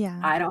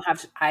 Yeah. I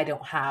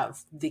don't have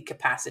the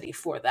capacity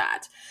for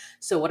that.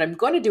 So what I'm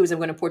going to do is I'm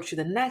going to port you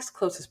to the next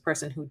closest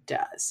person who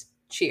does.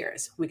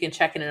 Cheers. We can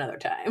check in another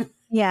time.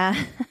 Yeah.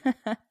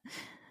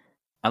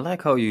 I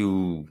like how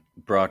you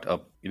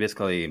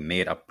basically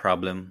made a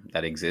problem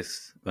that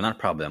exists. Well, not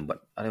problem,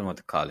 but I don't know what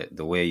to call it.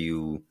 The way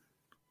you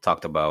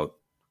talked about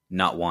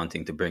not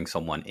wanting to bring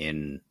someone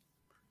in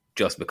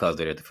just because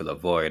they're there to fill a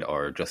void,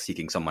 or just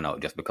seeking someone out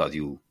just because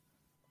you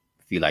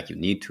feel like you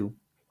need to,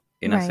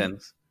 in a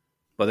sense.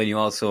 But then you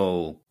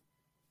also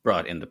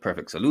brought in the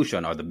perfect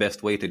solution, or the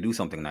best way to do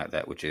something like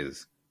that, which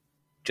is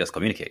just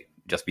communicate.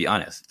 Just be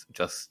honest.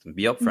 Just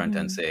be upfront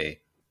and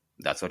say,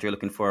 that's what you're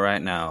looking for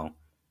right now.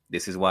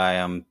 This is why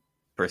I'm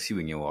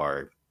pursuing you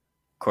or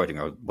courting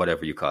or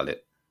whatever you call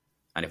it.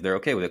 And if they're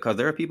okay with it, because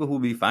there are people who will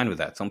be fine with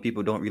that. Some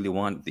people don't really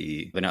want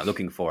they're not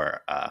looking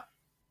for a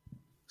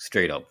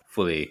straight up,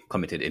 fully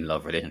committed in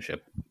love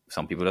relationship.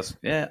 Some people just,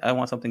 I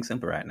want something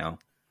simple right now.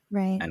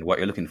 Right. And what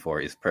you're looking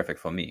for is perfect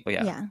for me. But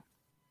yeah.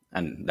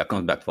 And that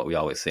comes back to what we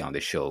always say on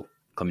this show.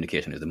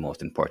 Communication is the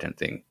most important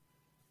thing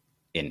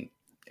in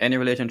any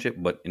relationship,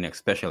 but in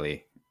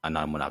especially a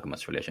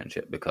non-monogamous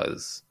relationship,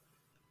 because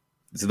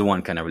this is the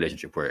one kind of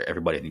relationship where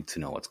everybody needs to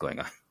know what's going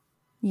on.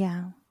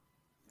 Yeah.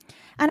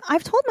 And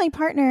I've told my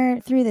partner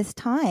through this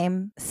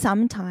time,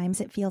 sometimes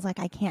it feels like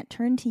I can't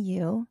turn to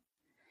you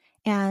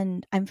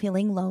and I'm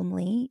feeling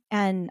lonely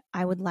and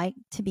I would like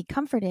to be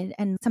comforted.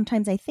 And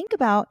sometimes I think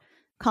about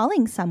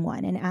calling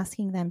someone and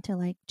asking them to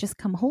like, just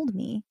come hold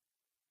me.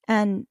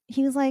 And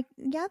he was like,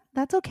 yeah,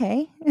 that's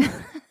okay.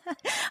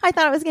 I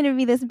thought it was going to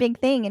be this big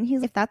thing. And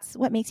he's like, if that's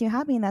what makes you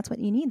happy and that's what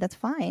you need, that's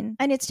fine.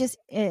 And it's just,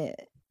 as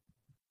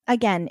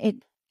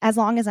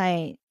long as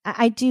I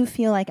do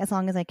feel like as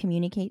long as I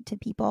communicate to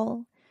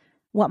people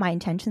what my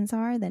intentions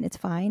are, then it's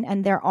fine.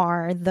 And there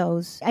are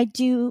those, I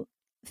do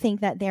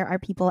think that there are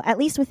people, at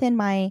least within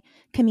my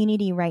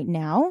community right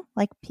now,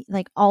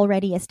 like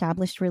already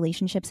established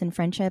relationships and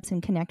friendships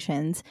and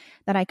connections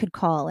that I could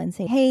call and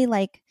say, hey,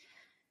 like,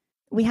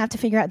 we have to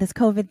figure out this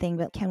COVID thing,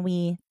 but can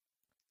we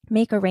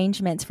make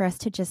arrangements for us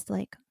to just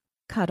like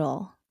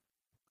cuddle?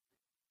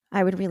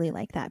 I would really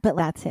like that, but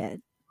that's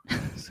it.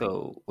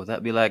 So would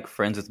that be like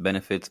friends with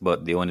benefits,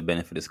 but the only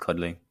benefit is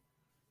cuddling?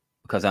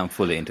 Because I'm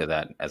fully into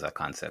that as a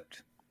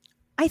concept.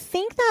 I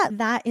think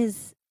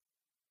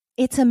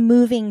it's a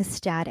moving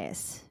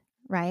status,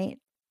 right?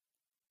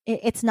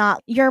 It's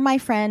not, you're my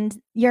friends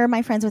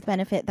with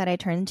benefit that I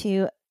turn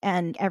to,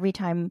 and every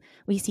time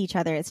we see each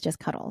other, it's just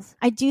cuddles.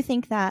 I do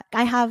think that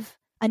I have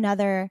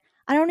another,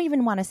 I don't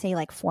even want to say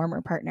like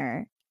former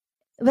partner,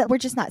 but we're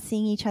just not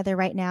seeing each other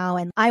right now.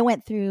 And I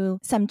went through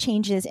some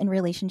changes in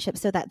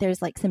relationships so that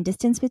there's like some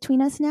distance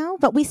between us now,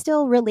 but we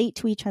still relate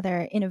to each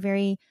other in a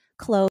very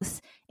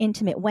close,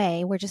 intimate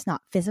way. We're just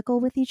not physical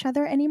with each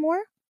other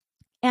anymore.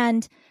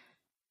 And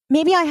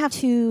maybe I have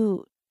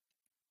to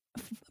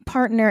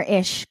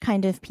partner-ish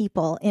kind of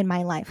people in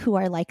my life who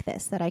are like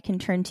this, that I can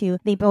turn to.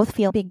 They both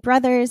feel big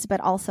brothers, but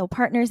also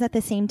partners at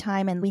the same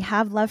time. And we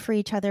have love for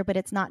each other, but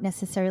it's not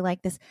necessarily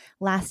like this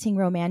lasting,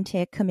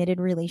 romantic, committed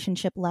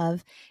relationship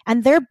love.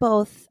 And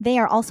they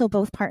are also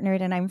both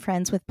partnered, and I'm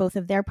friends with both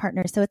of their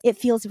partners. So it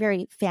feels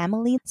very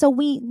family. So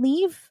we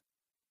leave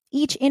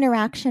each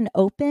interaction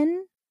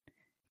open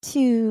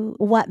to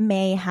what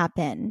may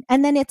happen.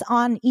 And then it's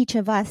on each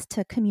of us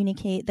to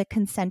communicate the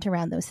consent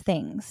around those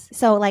things.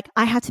 So like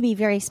I have to be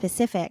very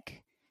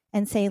specific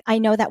and say, I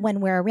know that when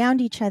we're around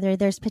each other,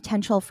 there's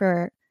potential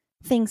for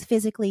things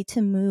physically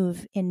to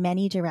move in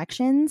many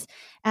directions.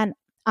 And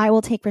I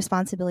will take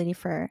responsibility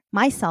for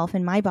myself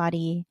and my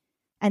body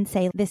and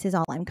say, this is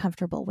all I'm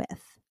comfortable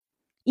with.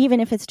 Even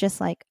if it's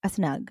just like a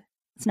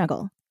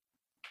snuggle.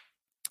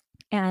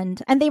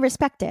 And they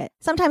respect it.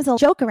 Sometimes they'll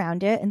joke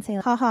around it and say,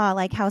 haha,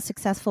 like how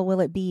successful will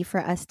it be for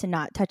us to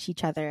not touch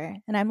each other?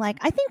 And I'm like,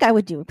 I think I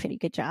would do a pretty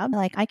good job.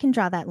 Like I can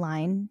draw that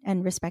line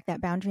and respect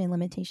that boundary and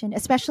limitation,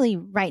 especially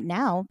right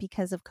now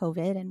because of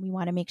COVID and we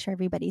want to make sure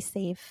everybody's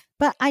safe.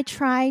 But I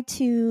try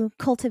to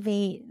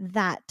cultivate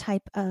that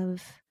type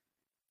of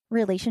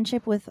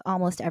relationship with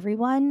almost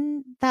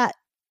everyone that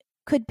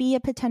could be a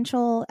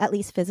potential, at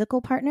least physical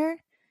partner.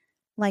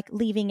 Like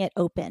leaving it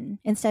open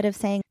instead of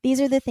saying,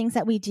 these are the things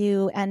that we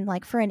do. And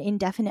like for an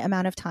indefinite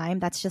amount of time,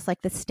 that's just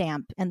like the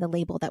stamp and the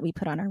label that we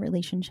put on our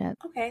relationship.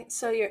 Okay.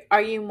 So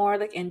are you more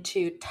like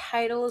into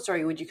titles, or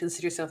would you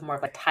consider yourself more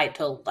of a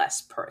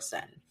title-less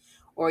person?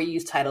 Or you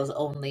use titles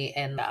only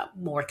in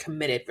more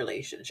committed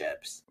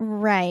relationships?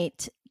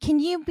 Right. Can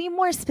you be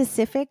more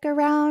specific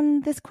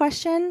around this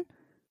question?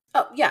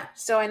 Oh, yeah.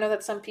 So I know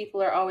that some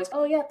people are always,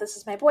 oh, yeah, this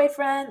is my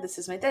boyfriend, this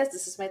is my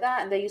this is my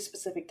that. And they use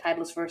specific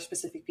titles for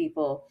specific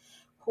people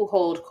who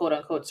hold, quote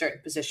unquote, certain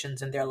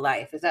positions in their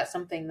life. Is that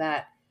something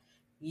that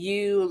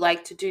you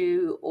like to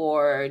do,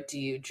 or do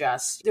you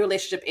just, the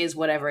relationship is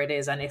whatever it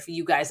is, and if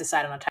you guys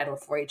decide on a title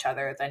for each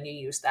other, then you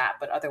use that,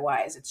 but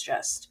otherwise it's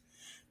just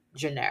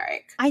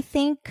generic? I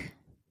think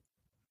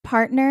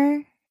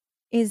partner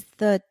is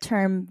the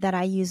term that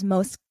I use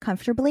most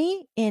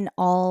comfortably in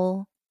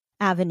all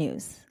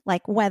avenues.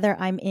 Like whether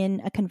I'm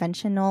in a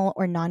conventional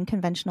or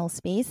non-conventional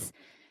space,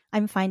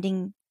 I'm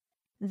finding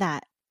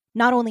that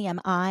not only am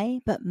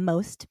I, but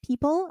most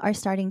people are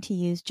starting to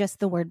use just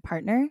the word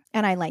partner.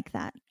 And I like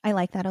that. I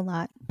like that a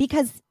lot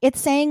because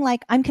it's saying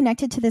like, I'm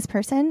connected to this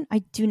person. I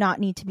do not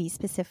need to be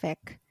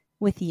specific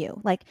with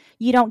you. Like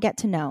you don't get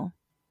to know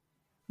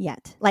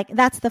yet. Like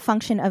that's the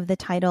function of the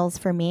titles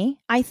for me.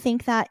 I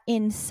think that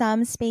in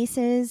some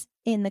spaces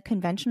in the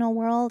conventional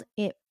world,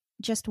 it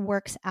just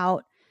works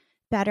out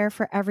better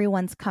for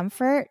everyone's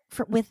comfort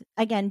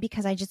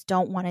because I just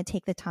don't want to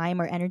take the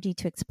time or energy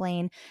to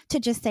explain,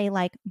 to just say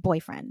like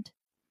boyfriend.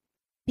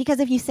 Because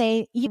if you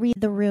say, you read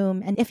the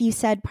room, and if you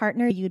said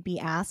partner, you'd be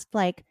asked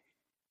like,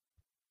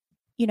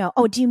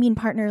 oh, do you mean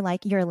partner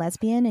like you're a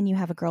lesbian and you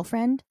have a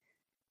girlfriend?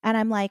 And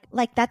I'm like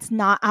that's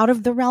not out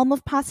of the realm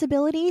of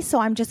possibility. So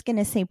I'm just going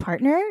to say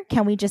partner.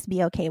 Can we just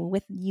be okay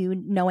with you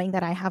knowing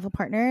that I have a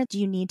partner? Do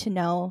you need to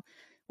know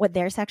what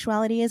their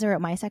sexuality is or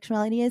what my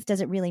sexuality is?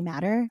 Does it really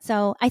matter?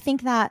 So I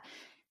think that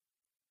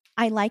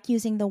I like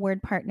using the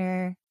word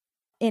partner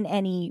in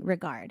any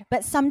regard,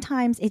 but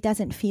sometimes it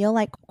doesn't feel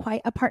like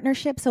quite a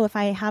partnership. So if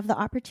I have the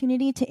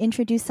opportunity to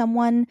introduce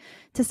someone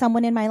to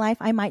someone in my life,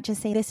 I might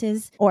just say this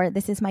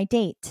is my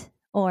date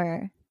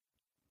or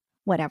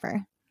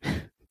whatever.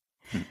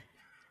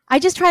 I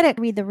just try to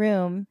read the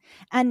room,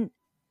 and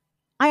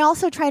I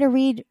also try to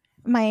read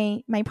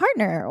my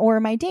partner or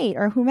my date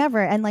or whomever.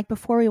 And like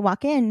before we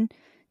walk in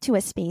to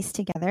a space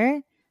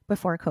together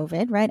before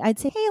COVID, right? I'd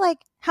say, hey, like,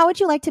 how would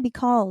you like to be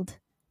called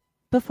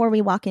before we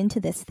walk into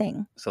this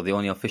thing? So the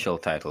only official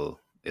title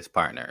is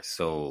partner.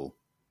 So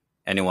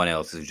anyone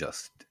else is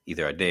just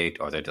either a date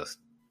or they're just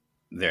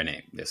their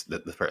name,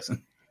 the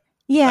person.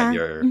 Yeah. Like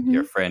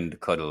your friend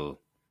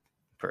cuddle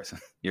person,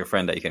 your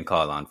friend that you can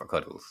call on for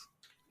cuddles.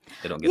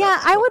 They don't get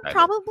I would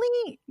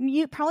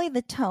probably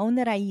the tone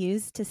that I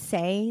use to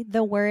say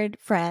the word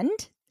friend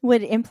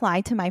would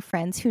imply to my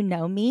friends who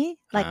know me,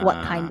 like what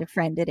kind of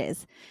friend it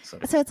is.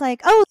 So it's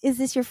like, oh, is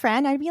this your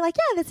friend? I'd be like,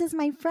 yeah, this is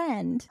my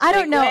friend. I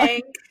don't know.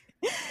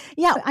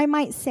 Yeah, I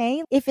might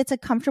say if it's a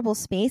comfortable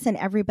space and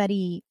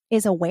everybody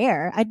is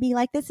aware, I'd be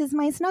like, this is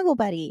my snuggle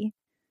buddy.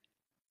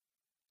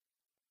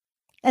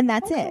 And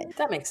that's it.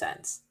 That makes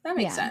sense.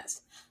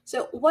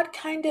 So what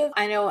kind of,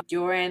 I know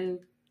you're in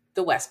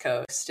the West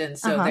Coast, and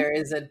so there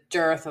is a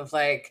dearth of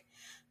like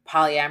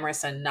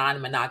polyamorous and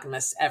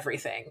non-monogamous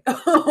everything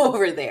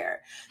over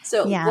there.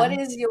 So what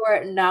does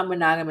your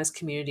non-monogamous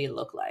community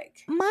look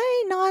like?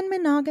 My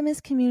non-monogamous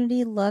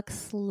community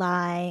looks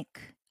like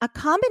a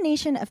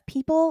combination of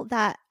people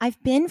that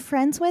I've been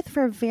friends with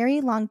for a very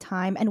long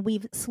time, and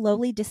we've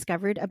slowly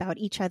discovered about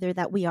each other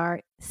that we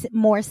are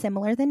more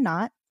similar than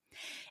not.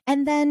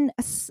 And then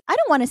I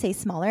don't want to say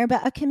smaller,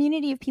 but a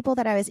community of people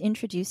that I was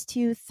introduced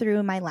to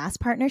through my last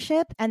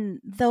partnership. And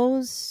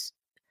those,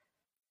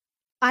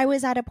 I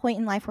was at a point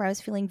in life where I was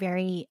feeling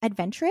very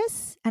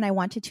adventurous and I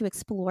wanted to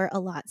explore a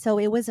lot. So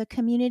it was a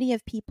community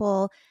of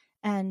people,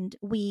 and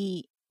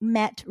we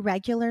met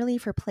regularly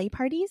for play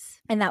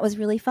parties. And that was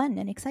really fun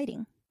and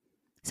exciting.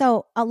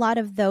 So a lot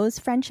of those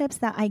friendships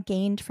that I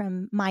gained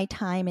from my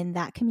time in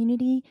that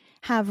community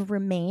have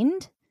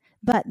remained.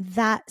 But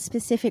that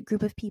specific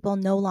group of people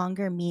no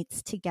longer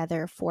meets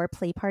together for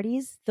play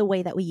parties the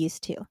way that we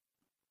used to.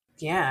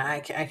 Yeah,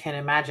 I can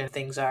imagine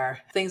things are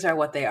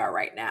what they are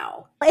right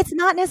now. It's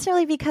not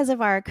necessarily because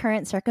of our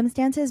current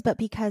circumstances, but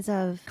because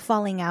of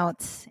falling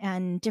outs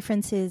and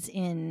differences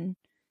in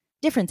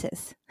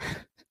differences.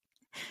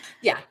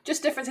 Yeah,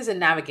 just differences in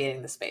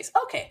navigating the space.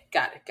 Okay,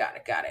 got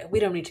it. We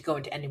don't need to go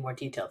into any more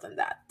detail than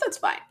that. That's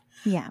fine.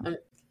 Yeah.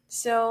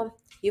 So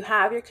you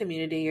have your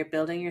community, you're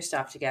building your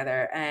stuff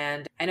together.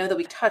 And I know that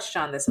we touched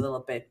on this a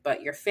little bit,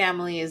 but your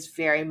family is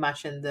very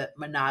much in the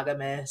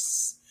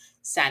monogamous,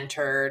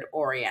 centered,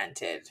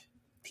 oriented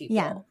people.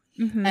 Yeah.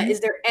 Mm-hmm.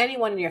 Is there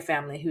anyone in your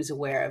family who's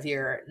aware of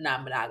your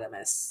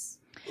non-monogamous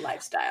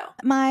lifestyle?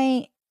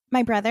 My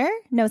brother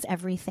knows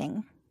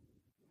everything.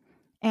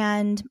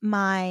 And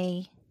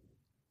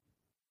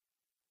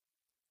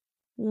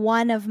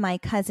one of my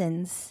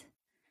cousins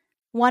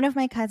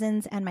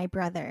and my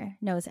brother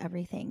knows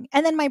everything.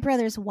 And then my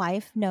brother's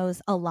wife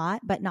knows a lot,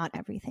 but not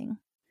everything.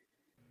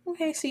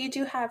 Okay, so you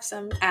do have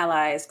some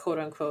allies, quote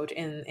unquote,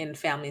 in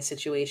family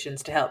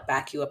situations to help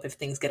back you up if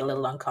things get a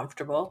little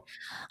uncomfortable.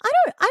 I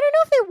don't know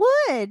if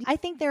they would. I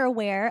think they're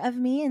aware of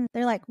me and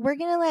they're like, we're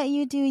going to let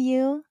you do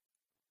you.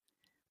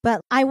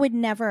 But I would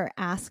never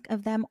ask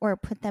of them or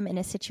put them in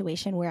a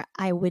situation where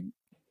I would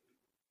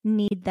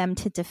need them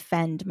to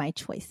defend my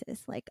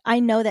choices. Like,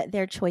 I know that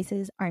their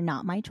choices are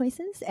not my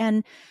choices,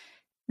 and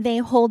they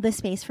hold the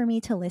space for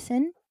me to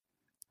listen.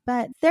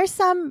 But there's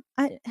some,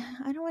 I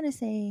don't want to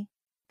say,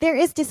 there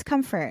is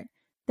discomfort.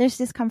 There's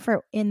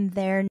discomfort in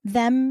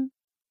them.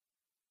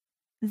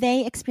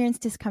 They experience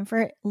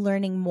discomfort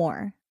learning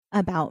more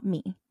about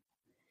me.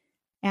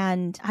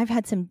 And I've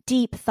had some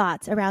deep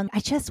thoughts around, I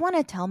just want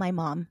to tell my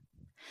mom.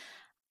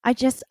 I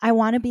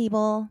want to be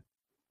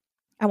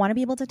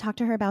able to talk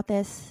to her about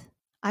this.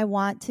 I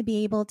want to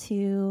be able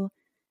to,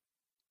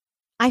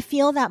 I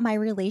feel that my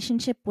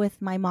relationship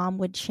with my mom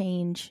would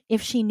change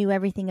if she knew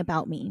everything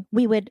about me.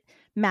 We would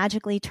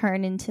magically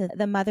turn into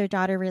the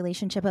mother-daughter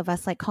relationship of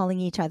us like calling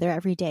each other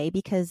every day,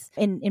 because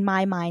in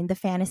my mind, the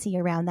fantasy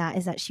around that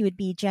is that she would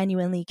be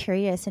genuinely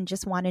curious and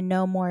just want to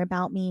know more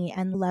about me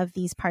and love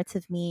these parts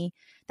of me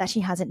that she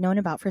hasn't known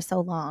about for so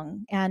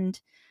long.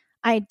 And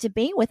I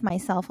debate with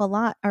myself a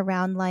lot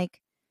around like,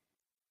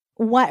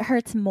 what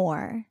hurts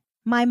more?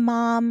 My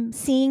mom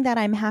seeing that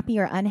I'm happy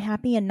or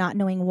unhappy and not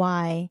knowing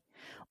why,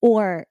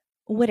 or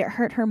would it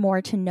hurt her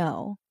more to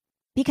know?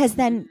 Because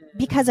then,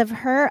 because of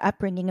her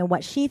upbringing and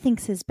what she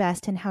thinks is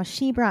best and how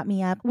she brought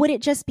me up, would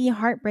it just be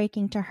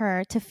heartbreaking to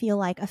her to feel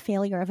like a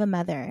failure of a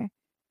mother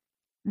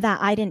that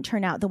I didn't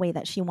turn out the way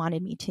that she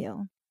wanted me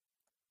to.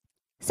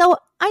 So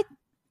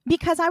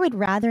because I would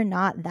rather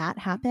not that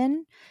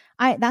happen,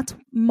 that's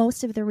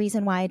most of the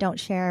reason why I don't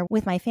share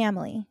with my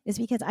family, is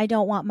because I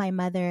don't want my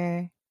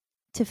mother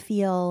to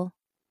feel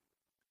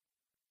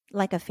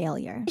like a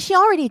failure. She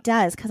already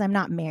does because I'm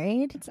not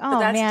married. Oh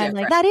man, different.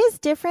 Like that is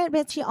different,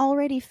 but she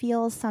already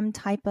feels some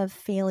type of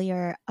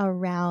failure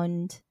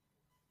around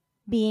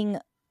being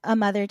a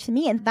mother to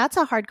me. And that's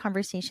a hard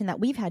conversation that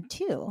we've had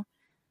too.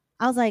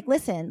 I was like,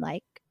 listen,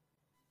 like,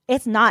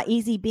 it's not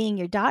easy being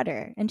your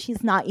daughter, and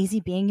she's not easy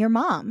being your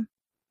mom.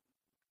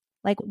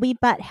 Like, we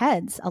butt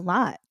heads a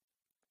lot.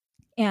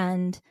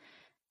 And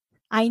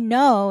I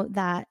know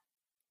that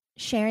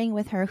sharing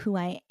with her who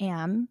I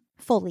am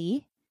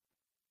fully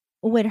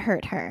would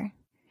hurt her.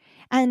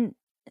 And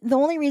the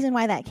only reason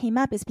why that came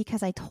up is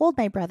because I told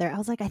my brother, I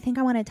was like, I think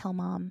I want to tell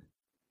mom.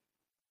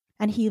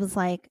 And he was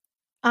like,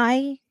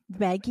 I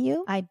beg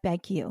you,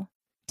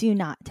 do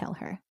not tell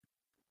her.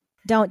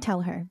 Don't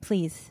tell her,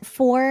 please.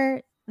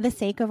 For the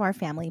sake of our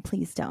family,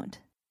 please don't.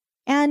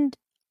 And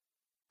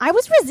I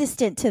was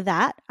resistant to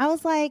that. I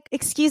was like,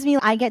 excuse me,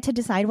 I get to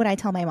decide what I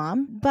tell my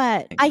mom.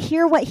 But I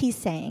hear what he's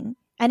saying,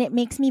 and it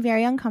makes me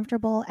very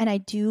uncomfortable. And I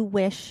do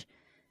wish,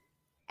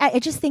 I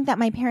just think that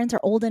my parents are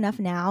old enough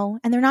now,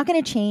 and they're not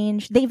going to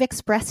change. They've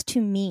expressed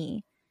to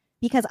me,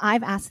 because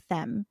I've asked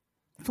them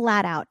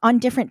flat out on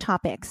different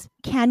topics,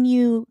 can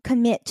you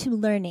commit to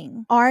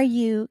learning?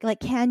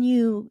 Can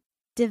you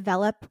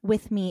develop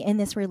with me in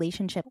this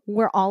relationship?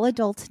 We're all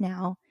adults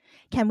now.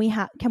 Can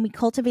we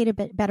cultivate a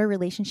bit better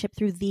relationship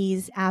through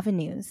these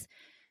avenues?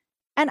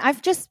 And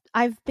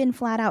I've been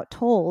flat out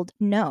told,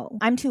 no,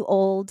 I'm too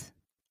old.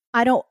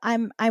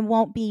 I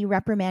won't be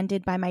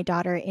reprimanded by my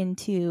daughter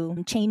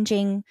into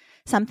changing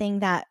something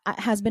that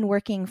has been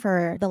working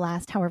for the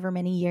last however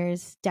many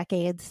years,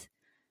 decades.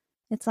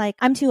 It's like,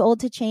 I'm too old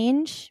to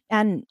change,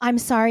 and I'm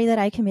sorry that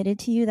I committed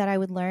to you that I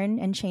would learn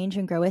and change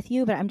and grow with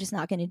you, but I'm just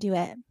not going to do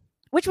it,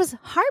 which was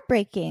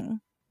heartbreaking.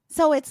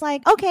 So it's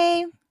like,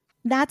 okay,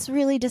 that's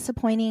really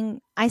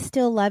disappointing. I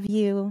still love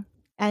you.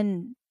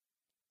 And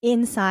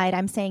inside,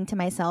 I'm saying to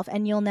myself,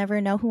 and you'll never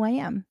know who I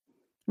am.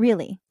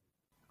 Really.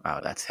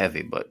 Wow, that's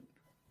heavy, but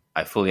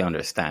I fully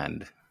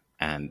understand.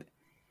 And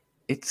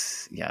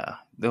it's, yeah,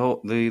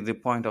 the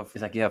point of,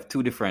 it's like you have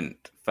two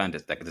different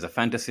fantasies. Like there's a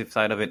fantasy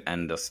side of it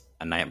and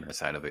a nightmare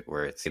side of it,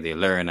 where it's they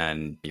learn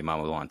and your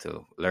mom would want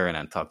to learn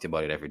and talk to you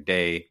about it every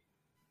day.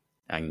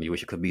 And you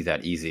wish it could be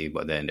that easy,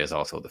 but then there's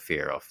also the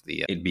fear of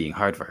it being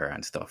hard for her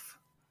and stuff.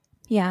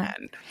 Yeah.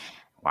 And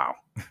wow.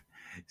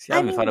 See, I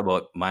haven't thought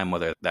about my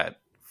mother that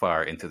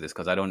far into this,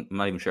 because I'm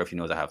not even sure if she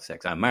knows I have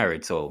sex. I'm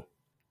married, so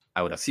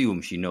I would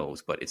assume she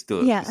knows, but it's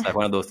still it's like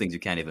one of those things I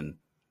can't even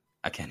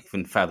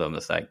fathom.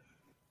 It's like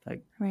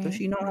right. Does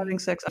she know I'm having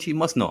sex? She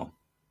must know,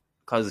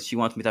 because she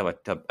wants me to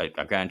have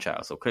a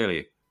grandchild, so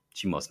clearly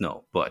she must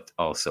know. But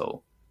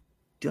also,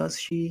 does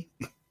she?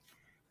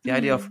 The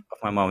idea of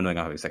my mom knowing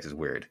I'm having sex is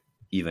weird,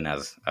 even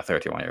as a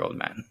 31-year-old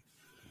man.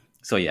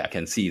 So yeah, I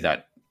can see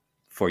that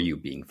for you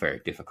being very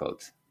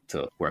difficult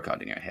to work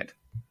out in your head.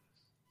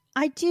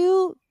 I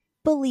do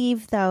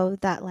believe, though,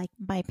 that like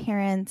my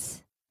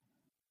parents,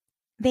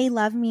 they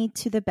love me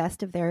to the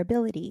best of their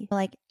ability.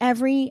 Like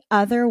every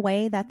other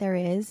way that there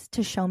is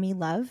to show me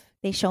love,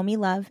 they show me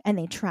love and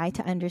they try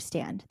to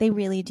understand. They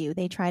really do.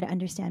 They try to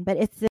understand. But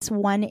it's this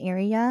one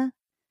area,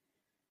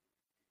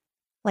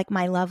 like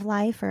my love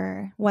life,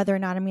 or whether or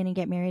not I'm going to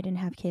get married and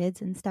have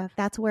kids and stuff,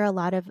 that's where a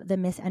lot of the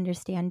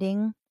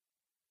misunderstanding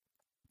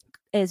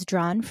is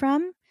drawn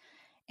from.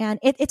 And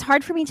it's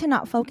hard for me to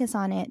not focus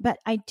on it, but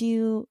I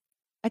do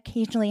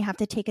occasionally have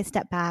to take a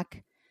step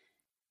back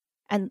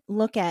and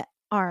look at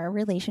our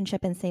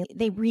relationship and say,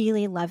 they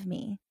really love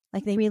me.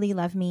 Like they really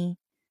love me,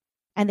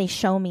 and they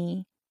show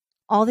me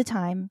all the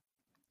time.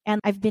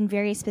 And I've been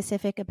very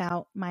specific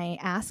about my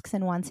asks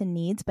and wants and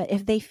needs, but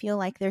if they feel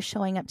like they're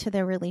showing up to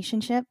their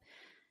relationship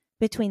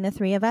between the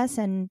three of us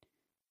and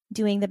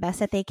doing the best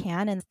that they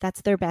can, and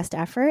that's their best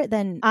effort,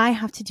 then I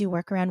have to do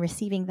work around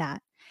receiving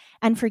that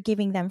and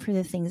forgiving them for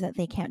the things that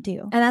they can't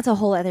do. And that's a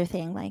whole other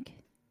thing,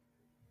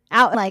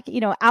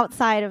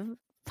 outside of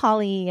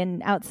poly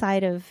and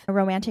outside of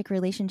romantic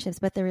relationships,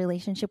 but the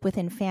relationship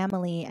within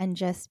family and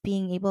just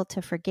being able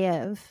to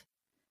forgive.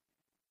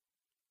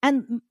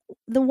 And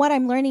what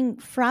I'm learning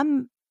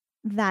from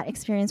that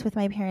experience with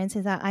my parents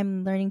is that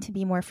I'm learning to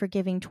be more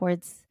forgiving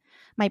towards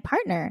my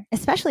partner,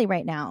 especially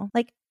right now.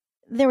 Like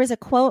there was a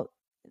quote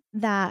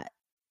that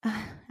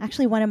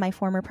actually one of my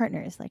former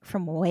partners, like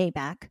from way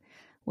back,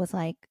 was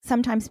like,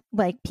 sometimes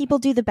like people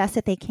do the best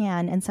that they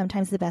can, and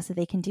sometimes the best that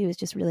they can do is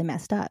just really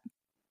messed up.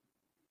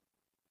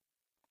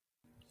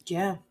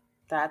 Yeah,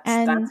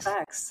 that's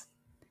facts.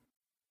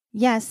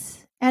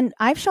 Yes. And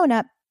I've shown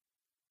up,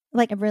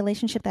 like a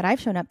relationship that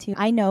I've shown up to,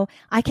 I know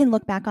I can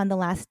look back on the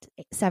last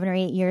 7 or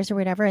 8 years or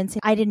whatever and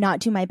say, I did not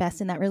do my best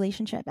in that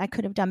relationship. I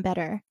could have done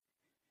better.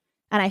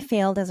 And I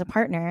failed as a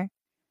partner.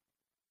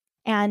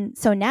 And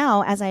so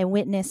now, as I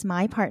witness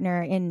my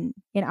partner in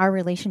our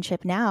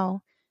relationship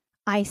now,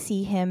 I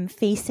see him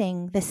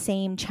facing the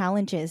same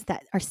challenges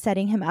that are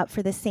setting him up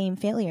for the same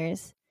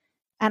failures.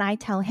 And I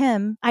tell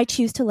him, I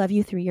choose to love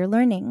you through your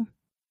learning.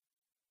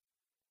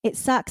 It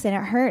sucks and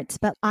it hurts,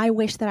 but I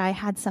wish that I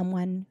had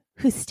someone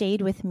who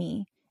stayed with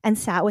me and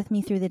sat with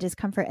me through the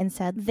discomfort and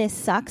said, this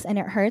sucks and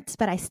it hurts,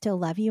 but I still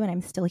love you and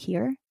I'm still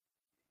here.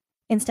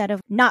 Instead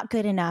of not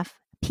good enough,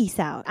 peace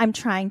out. I'm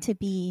trying to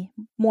be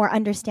more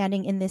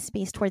understanding in this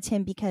space towards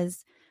him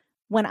because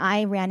when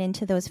I ran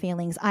into those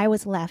feelings, I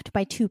was left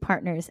by two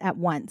partners at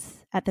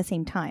once at the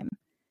same time.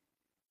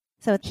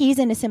 So he's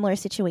in a similar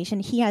situation.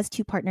 He has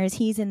two partners.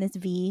 He's in this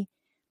V,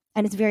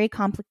 and it's very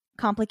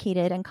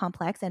complicated and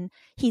complex, and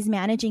he's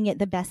managing it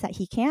the best that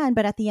he can.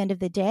 But at the end of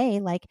the day,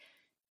 like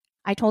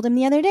I told him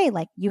the other day,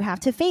 like you have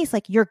to face,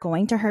 like you're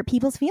going to hurt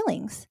people's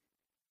feelings.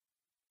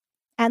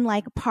 And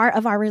like part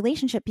of our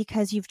relationship,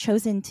 because you've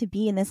chosen to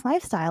be in this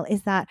lifestyle,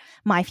 is that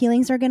my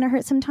feelings are going to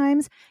hurt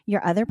sometimes.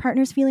 Your other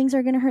partner's feelings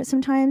are going to hurt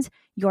sometimes.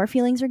 Your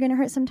feelings are going to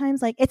hurt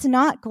sometimes. Like it's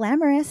not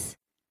glamorous.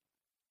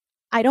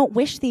 I don't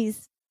wish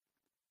these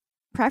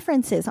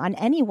preferences on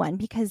anyone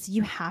because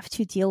you have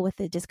to deal with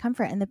the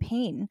discomfort and the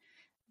pain.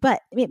 But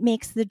it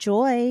makes the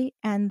joy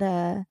and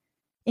the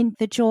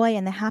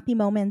happy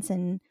moments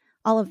and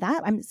all of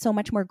that. I'm so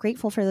much more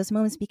grateful for those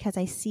moments because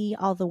I see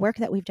all the work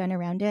that we've done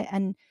around it.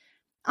 And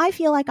I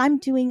feel like I'm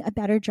doing a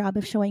better job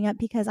of showing up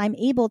because I'm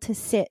able to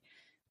sit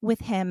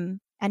with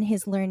him and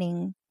his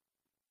learning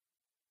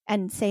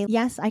and say,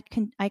 yes,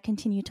 I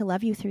continue to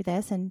love you through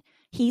this. And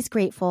he's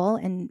grateful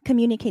and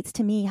communicates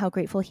to me how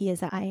grateful he is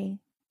that I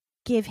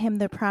give him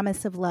the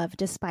promise of love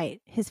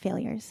despite his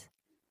failures.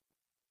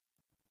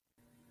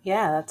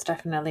 Yeah, that's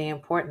definitely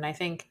important. I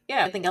think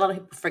a lot of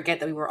people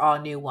forget that we were all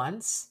new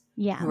once.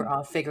 Yeah. We were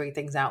all figuring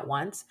things out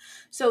once.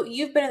 So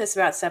you've been in this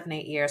about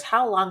 7-8 years.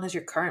 How long has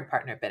your current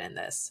partner been in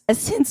this?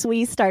 Since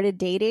we started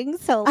dating.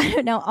 So I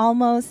don't know,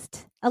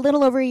 almost a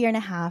little over a year and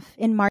a half.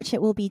 In March,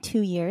 it will be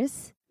 2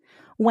 years.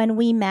 When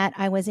we met,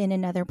 I was in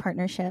another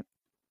partnership.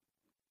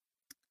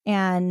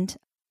 And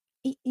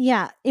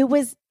yeah, it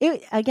was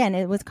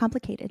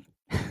complicated.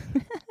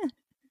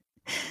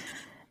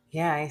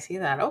 Yeah, I see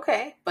that.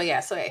 Okay. But yeah,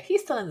 so he's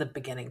still in the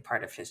beginning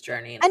part of his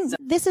journey. And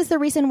this is the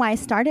reason why I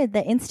started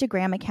the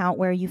Instagram account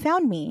where you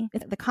found me.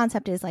 The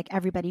concept is like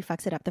everybody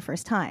fucks it up the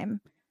first time.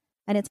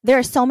 And there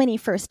are so many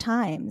first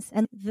times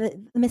and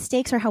the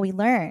mistakes are how we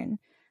learn.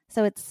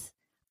 So it's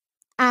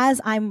as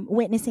I'm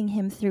witnessing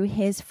him through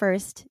his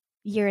first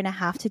year and a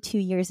half to 2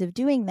 years of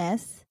doing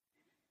this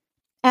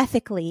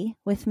ethically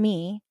with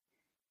me,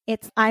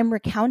 I'm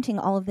recounting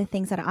all of the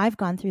things that I've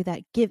gone through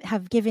that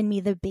have given me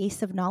the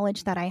base of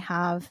knowledge that I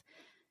have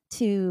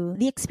to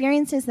the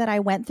experiences that I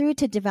went through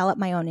to develop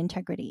my own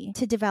integrity,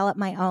 to develop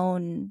my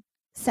own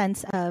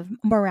sense of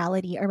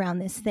morality around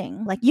this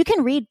thing. Like you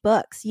can read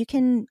books, you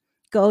can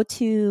go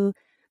to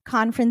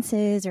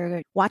conferences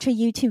or watch a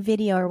YouTube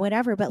video or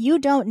whatever, but you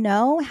don't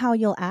know how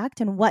you'll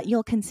act and what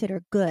you'll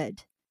consider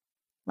good,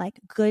 like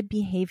good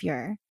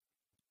behavior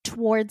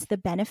towards the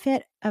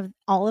benefit of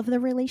all of the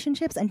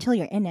relationships until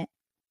you're in it.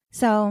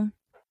 So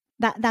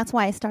that's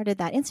why I started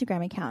that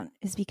Instagram account,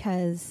 is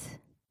because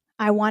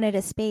I wanted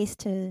a space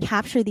to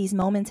capture these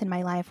moments in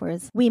my life where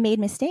we made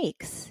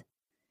mistakes.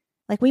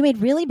 Like we made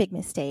really big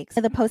mistakes.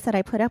 The post that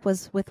I put up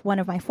was with one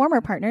of my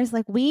former partners.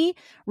 Like we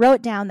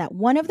wrote down that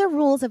one of the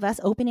rules of us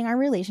opening our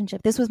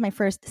relationship, this was my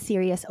first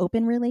serious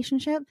open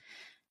relationship.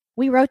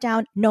 We wrote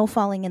down no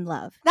falling in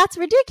love. That's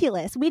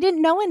ridiculous. We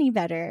didn't know any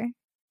better.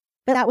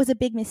 But that was a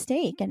big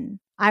mistake. And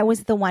I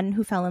was the one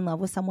who fell in love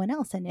with someone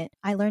else. And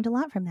I learned a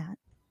lot from that.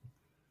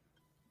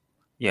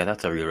 Yeah,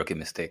 that's a real rookie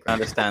mistake. I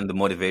understand the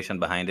motivation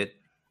behind it.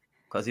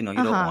 Because, you don't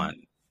want,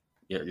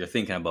 you're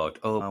thinking about,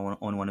 I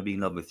only want to be in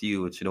love with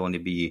you. It should only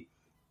be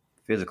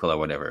physical or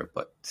whatever.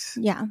 But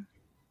yeah,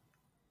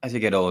 as you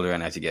get older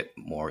and as you get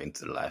more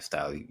into the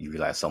lifestyle, you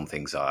realize some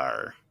things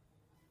are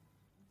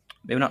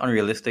maybe not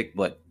unrealistic,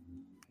 but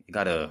you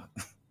got to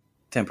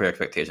temper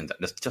expectations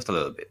just a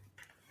little bit.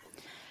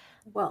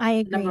 Well, I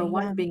agree, number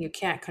one being you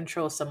can't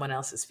control someone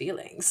else's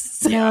feelings.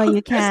 No,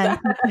 you can't.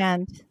 You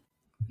can't.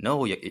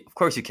 No, of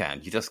course you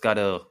can. You just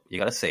gotta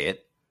say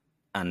it,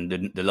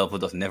 and the love will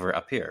just never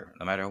appear,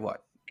 no matter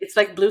what. It's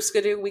like Blue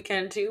Skidoo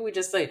Weekend too. We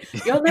just say,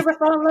 you'll never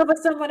fall in love with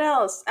someone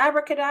else.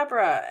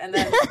 Abracadabra. And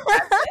then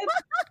that's it.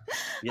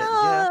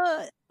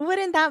 Yeah.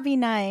 Wouldn't that be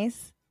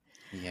nice?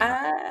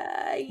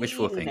 Yeah.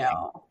 Wishful thinking.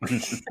 No.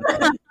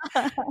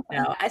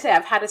 No, I say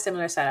I've had a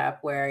similar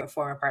setup where a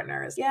former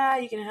partner is,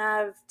 you can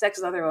have sex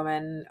with other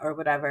women or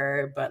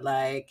whatever, but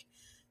like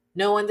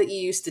no one that you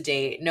used to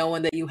date, no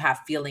one that you have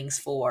feelings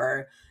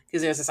for.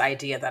 Because there's this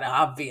idea that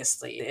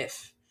obviously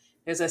if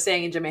there's a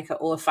saying in Jamaica,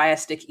 old fire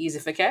stick easy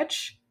for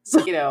catch.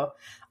 So,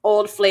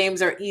 old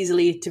flames are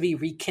easily to be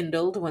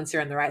rekindled once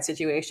you're in the right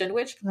situation,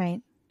 which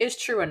is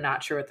true and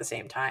not true at the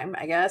same time,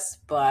 I guess.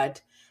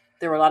 But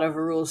there were a lot of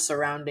rules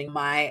surrounding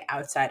my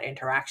outside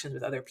interactions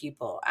with other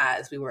people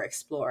as we were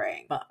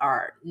exploring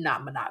our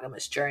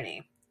non-monogamous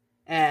journey.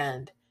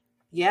 And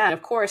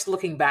of course,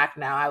 looking back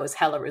now, I was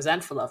hella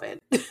resentful of it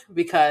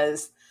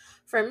because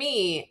for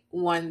me,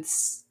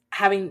 once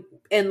having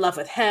in love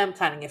with him,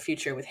 planning a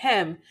future with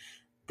him,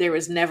 there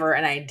was never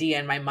an idea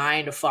in my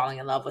mind of falling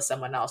in love with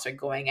someone else or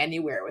going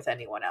anywhere with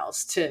anyone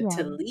else to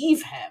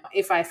leave him.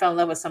 If I fell in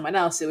love with someone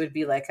else, it would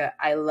be like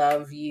I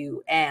love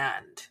you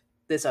and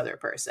this other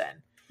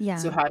person. Yeah.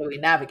 So how do we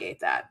navigate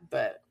that?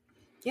 But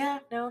yeah,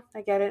 no,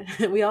 I get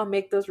it. We all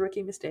make those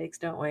rookie mistakes,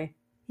 don't we?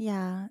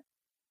 Yeah.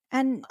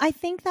 And I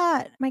think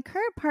that my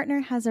current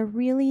partner has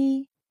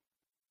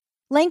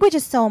language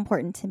is so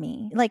important to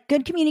me. Like,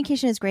 good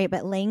communication is great,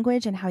 but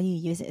language and how you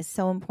use it is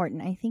so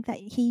important. I think that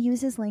he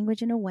uses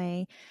language in a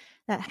way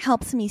that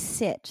helps me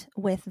sit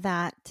with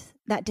that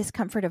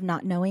discomfort of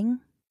not knowing.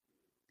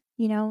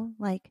 You know,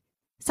 like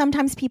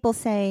sometimes people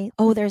say,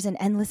 oh, there's an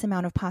endless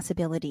amount of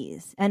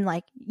possibilities. And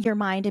like your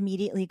mind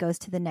immediately goes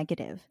to the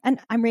negative. And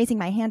I'm raising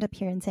my hand up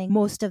here and saying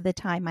most of the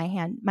time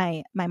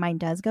my mind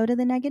does go to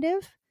the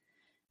negative,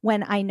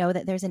 when I know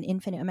that there's an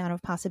infinite amount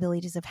of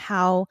possibilities of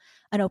how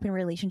an open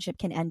relationship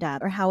can end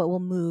up or how it will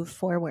move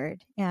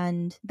forward.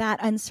 And that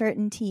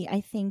uncertainty,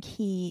 I think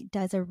he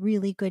does a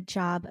really good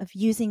job of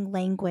using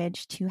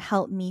language to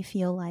help me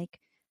feel like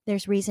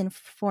there's reason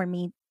for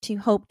me to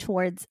hope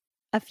towards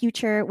a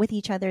future with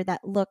each other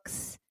that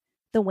looks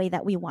the way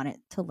that we want it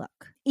to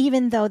look,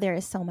 even though there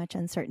is so much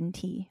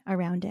uncertainty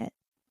around it.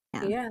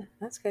 Yeah,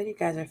 that's good. You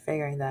guys are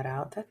figuring that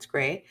out. That's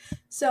great.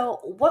 So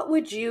what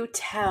would you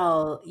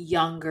tell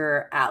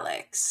younger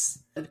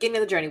Alex at the beginning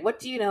of the journey? What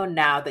do you know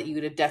now that you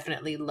would have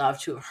definitely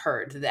loved to have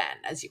heard then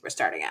as you were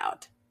starting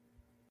out?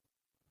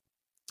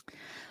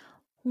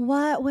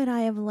 What would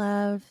I have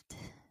loved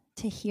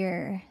to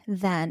hear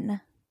then?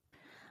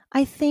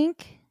 I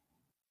think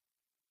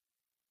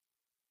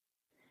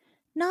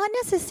not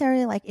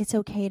necessarily like it's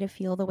okay to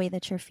feel the way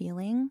that you're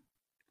feeling,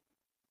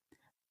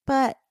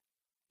 but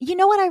you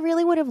know what I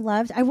really would have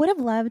loved? I would have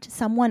loved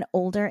someone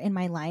older in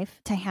my life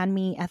to hand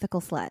me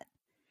Ethical Slut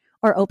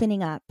or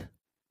Opening Up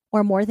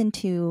or More Than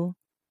Two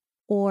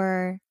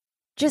or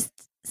just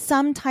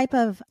some type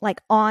of like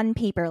on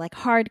paper, like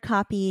hard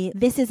copy,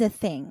 this is a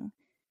thing.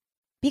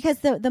 Because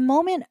the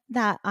moment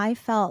that I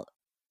felt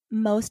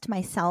most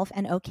myself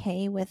and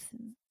okay with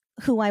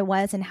who I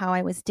was and how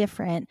I was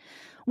different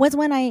was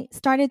when I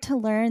started to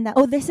learn that,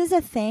 oh, this is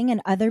a thing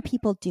and other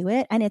people do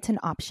it and it's an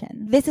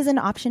option. This is an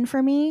option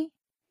for me.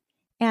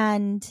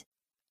 And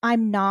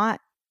I'm not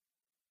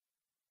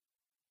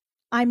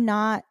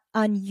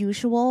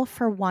unusual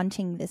for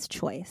wanting this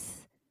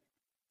choice.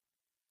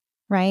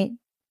 Right?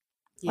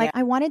 Yeah. Like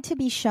I wanted to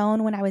be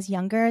shown when I was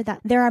younger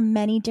that there are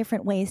many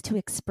different ways to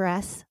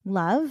express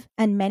love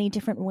and many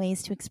different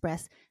ways to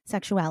express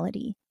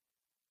sexuality.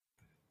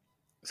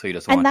 So you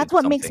just wanted, and that's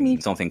what makes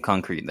me something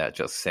concrete that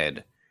just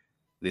said,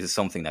 this is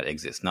something that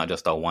exists, not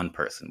just a one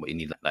person, but you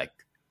need like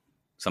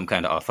some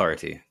kind of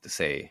authority to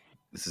say,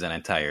 this is an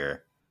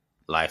entire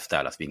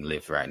lifestyle that's being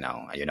lived right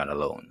now and you're not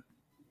alone.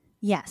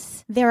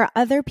 Yes, there are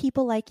other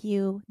people like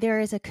you. There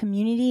is a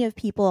community of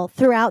people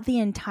throughout the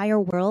entire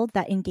world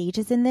that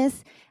engages in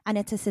this, and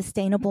it's a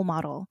sustainable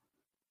model.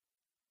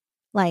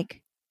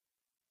 Like,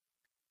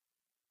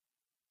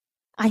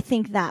 I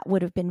think that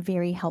would have been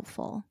very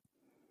helpful.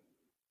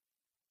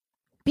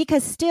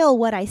 Because still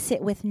what I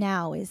sit with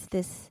now is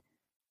this,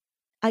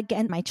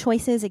 again, my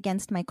choices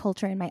against my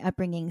culture and my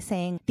upbringing,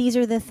 saying these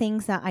are the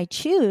things that I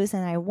choose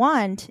and I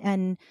want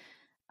and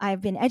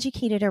I've been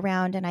educated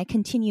around and I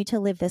continue to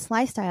live this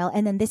lifestyle.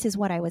 And then this is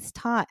what I was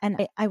taught.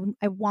 And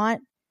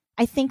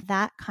I think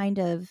that kind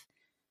of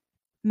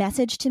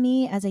message to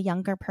me as a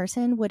younger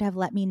person would have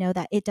let me know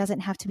that it doesn't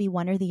have to be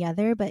one or the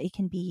other, but it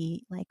can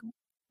be like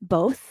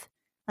both,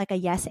 like a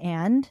yes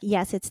and.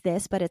 Yes, it's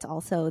this, but it's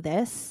also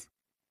this.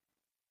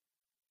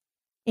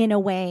 In a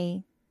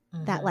way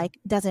that like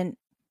doesn't,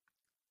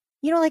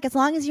 like as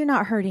long as you're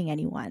not hurting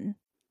anyone,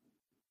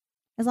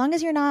 as long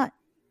as you're not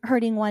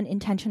hurting one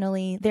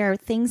intentionally, there are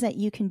things that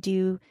you can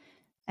do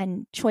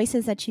and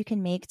choices that you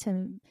can make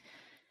to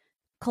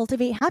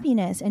cultivate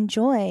happiness and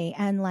joy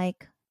and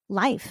like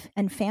life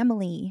and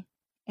family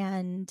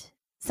and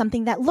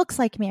something that looks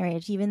like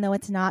marriage, even though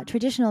it's not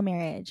traditional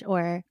marriage.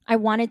 Or I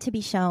wanted to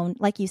be shown,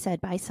 like you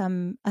said, by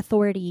some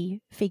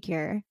authority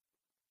figure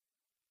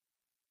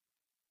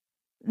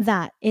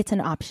that it's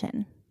an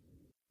option.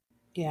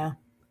 Yeah,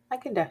 I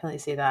can definitely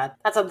see that.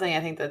 That's something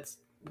I think that's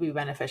be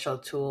beneficial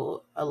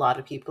to a lot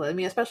of people. I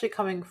mean, especially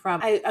coming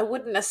from, I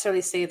wouldn't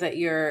necessarily say that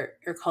your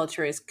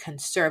culture is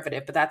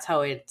conservative, but that's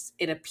how it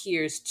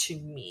appears to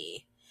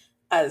me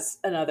as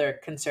another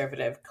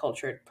conservative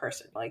cultured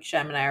person. Like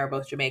Shem and I are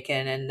both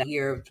Jamaican, and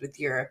with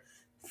your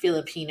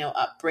Filipino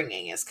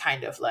upbringing is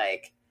kind of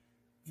like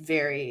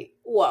very,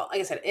 well,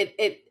 like I said,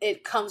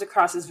 it comes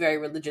across as very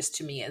religious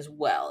to me as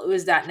well.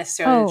 Was that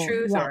necessarily the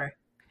truth? Yeah. Or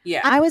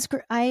yeah,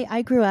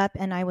 I grew up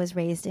and I was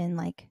raised in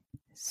like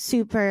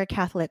super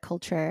Catholic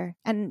culture,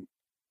 and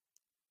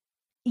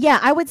yeah,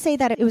 I would say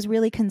that it was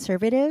really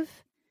conservative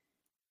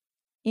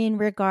in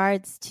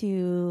regards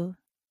to,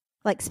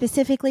 like,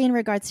 specifically in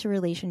regards to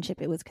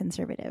relationship. It was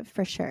conservative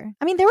for sure.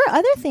 I mean, there were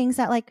other things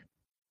that like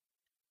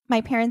my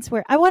parents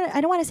were, I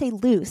don't want to say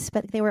loose,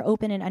 but they were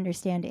open and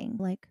understanding.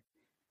 Like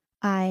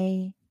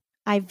I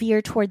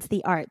veer towards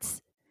the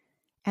arts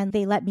and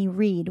they let me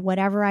read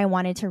whatever I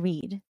wanted to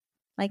read.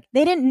 Like,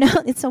 they didn't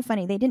know. It's so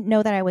funny. They didn't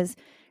know that I was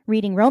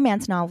reading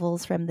romance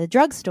novels from the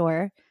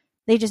drugstore.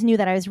 They just knew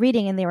that I was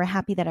reading, and they were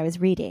happy that I was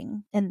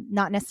reading, and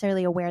not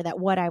necessarily aware that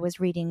what I was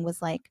reading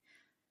was like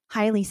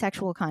highly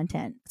sexual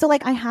content. So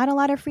like, I had a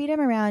lot of freedom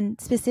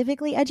around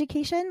specifically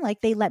education.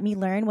 Like, they let me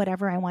learn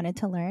whatever I wanted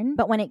to learn.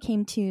 But when it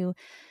came to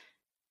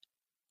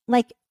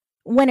like,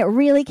 when it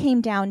really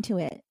came down to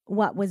it,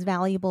 what was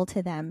valuable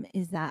to them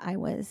is that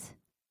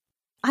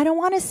I don't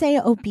want to say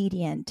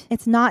obedient.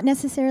 It's not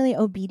necessarily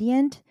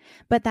obedient,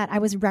 but that I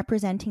was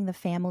representing the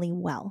family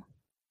well.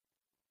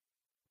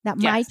 That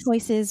my Yes.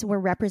 choices were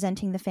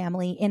representing the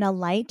family in a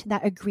light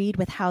that agreed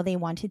with how they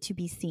wanted to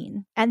be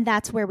seen. And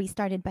that's where we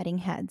started butting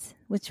heads,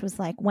 which was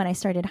like when I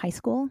started high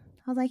school.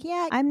 I was like,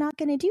 yeah, I'm not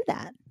going to do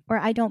that. Or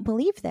I don't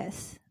believe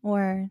this.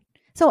 Or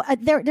so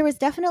there was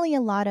definitely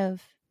a lot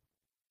of,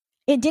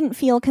 it didn't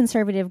feel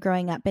conservative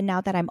growing up. But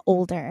now that I'm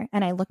older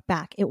and I look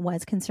back, it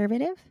was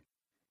conservative,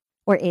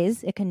 or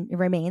it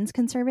remains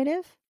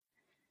conservative.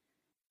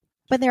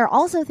 But there are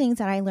also things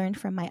that I learned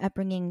from my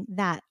upbringing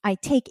that I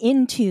take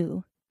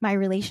into my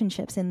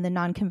relationships in the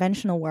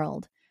non-conventional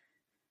world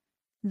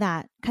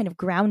that kind of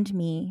ground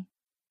me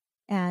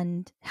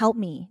and help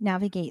me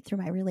navigate through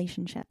my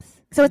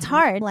relationships. So it's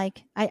hard.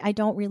 Like, I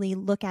don't really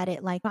look at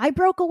it like I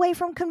broke away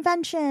from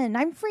convention,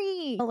 I'm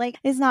free. Like,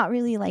 it's not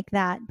really like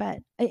that, but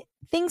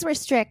things were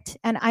strict,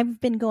 and I've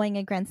been going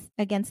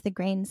against the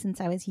grain since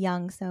I was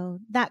young. So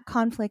that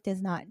conflict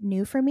is not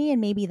new for me.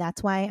 And maybe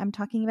that's why I'm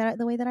talking about it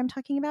the way that I'm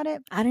talking about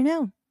it. I don't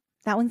know.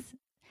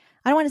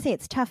 I don't want to say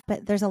it's tough,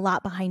 but there's a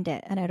lot behind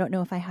it. And I don't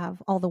know if I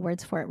have all the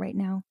words for it right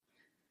now.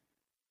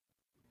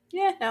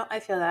 Yeah, no, I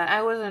feel that.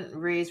 I wasn't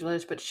raised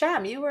religious, but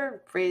Sham, you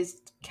were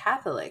raised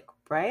Catholic,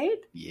 right?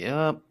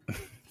 Yep.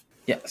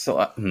 Yeah.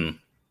 So,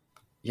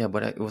 yeah,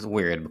 but it was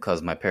weird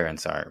because my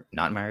parents are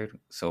not married,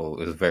 so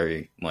it was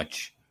very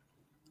much.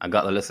 I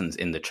got the lessons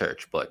in the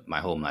church, but my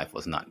home life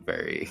was not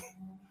very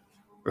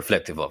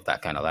reflective of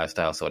that kind of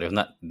lifestyle. So there's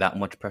not that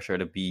much pressure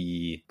to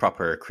be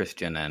proper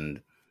Christian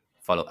and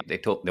follow. They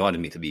wanted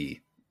me to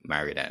be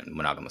married and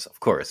monogamous, of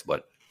course,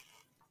 but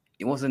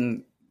there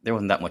wasn't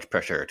that much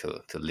pressure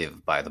to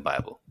live by the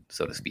Bible,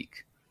 so to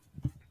speak.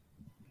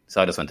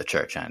 So I just went to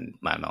church and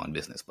mind my own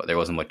business, but there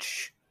wasn't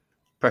much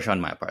pressure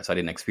on my part, so I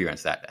didn't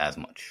experience that as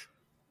much.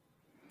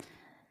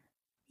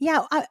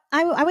 Yeah,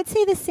 I would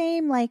say the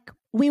same. Like,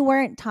 we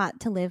weren't taught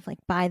to live like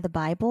by the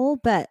Bible,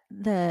 but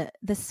the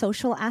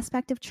social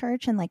aspect of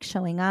church and like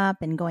showing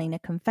up and going to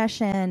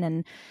confession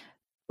and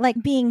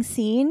like being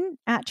seen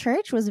at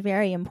church was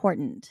very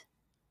important.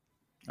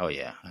 Oh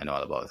yeah, I know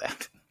all about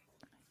that.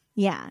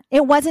 Yeah,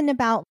 it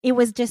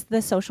was just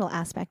the social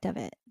aspect of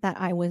it that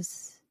I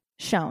was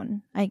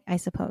shown, I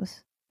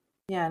suppose.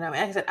 Yeah, no, like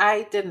I said,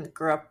 I didn't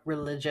grow up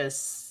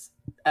religious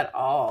at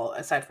all,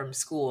 aside from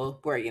school,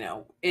 where,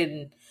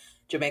 in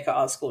Jamaica,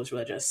 all school is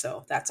religious,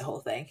 so that's a whole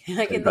thing.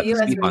 Like So you in the got to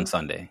US, sleep on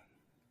Sunday.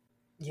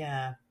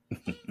 yeah.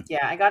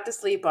 Yeah, I got to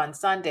sleep on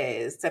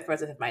Sundays, except for I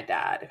was with my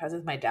dad. If I was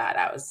with my dad,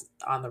 I was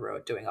on the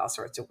road doing all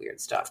sorts of weird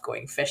stuff,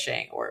 going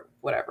fishing or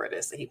whatever it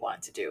is that he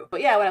wanted to do.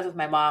 But yeah, when I was with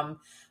my mom,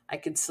 I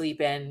could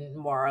sleep in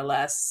more or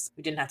less.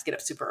 We didn't have to get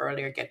up super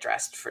early or get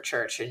dressed for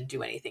church and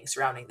do anything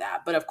surrounding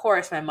that. But of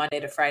course, my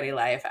Monday to Friday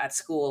life at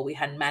school, we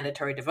had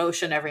mandatory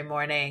devotion every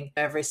morning,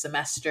 every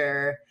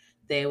semester.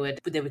 They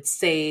would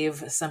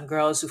save some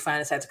girls who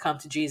finally decided to come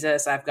to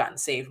Jesus. I've gotten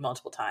saved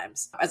multiple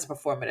times as a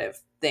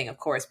performative thing, of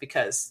course,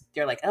 because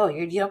they're like, oh,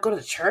 you don't go to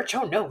the church?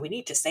 Oh no, we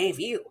need to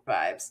save you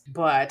vibes.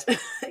 But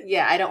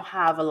yeah, I don't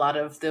have a lot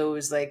of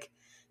those like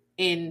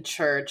in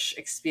church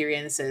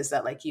experiences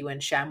that like you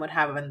and Sham would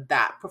have in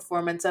that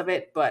performance of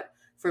it. But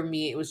for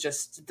me, it was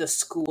just the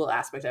school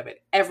aspect of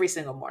it. Every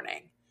single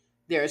morning,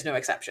 there is no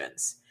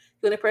exceptions.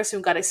 The only person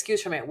who got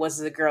excused from it was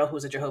the girl who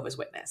was a Jehovah's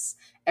Witness.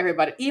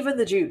 Everybody, even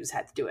the Jews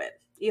had to do it.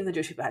 Even the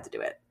Jewish people had to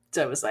do it.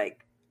 So it was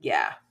like,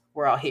 yeah,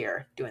 we're all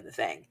here doing the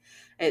thing.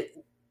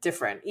 It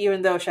different.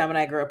 Even though Sham and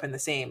I grew up in the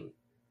same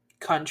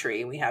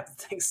country, we have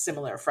like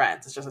similar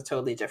friends. It's just a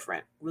totally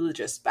different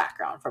religious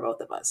background for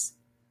both of us.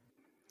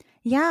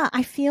 Yeah,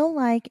 I feel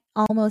like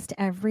almost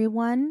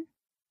everyone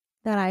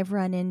that I've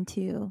run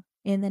into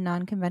in the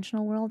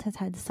non-conventional world has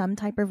had some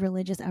type of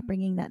religious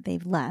upbringing that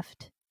they've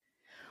left,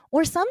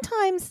 or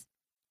sometimes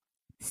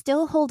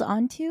still hold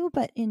on to,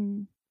 but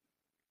in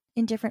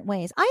different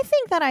ways. I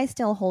think that I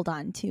still hold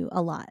on to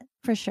a lot,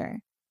 for sure.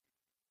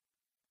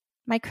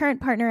 My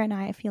current partner and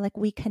I feel like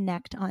we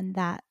connect on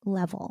that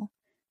level.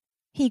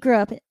 He grew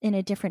up in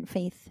a different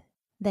faith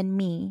than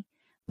me,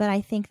 but I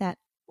think that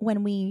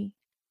when we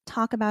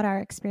talk about our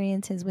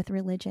experiences with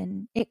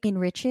religion, it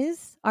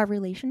enriches our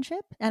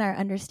relationship and our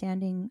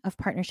understanding of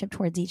partnership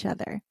towards each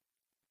other.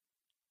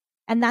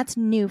 And that's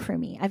new for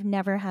me. I've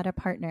never had a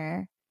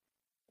partner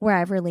where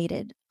I've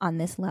related on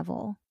this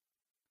level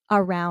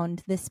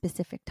around this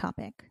specific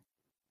topic.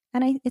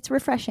 And it's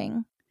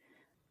refreshing.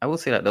 I will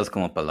say that does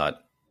come up a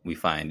lot. We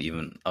find,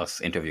 even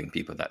us interviewing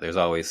people, that there's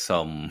always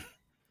some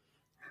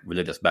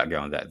religious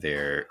background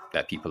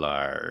that people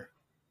are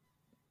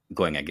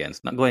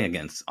not going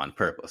against on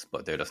purpose,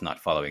 but they're just not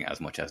following as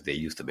much as they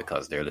used to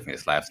because they're living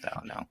this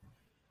lifestyle now.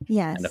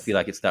 Yes. And I feel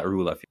like it's that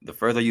rule of the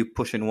further you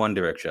push in one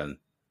direction,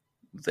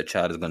 the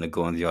child is going to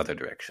go in the other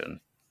direction.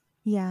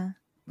 Yeah.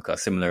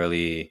 Because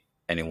similarly,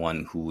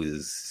 anyone who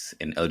is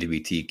in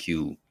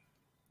LGBTQ,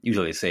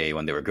 usually say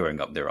when they were growing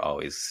up, they were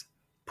always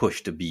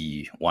pushed to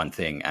be one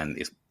thing,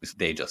 and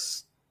they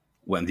just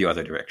went the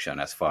other direction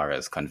as far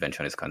as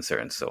convention is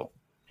concerned. So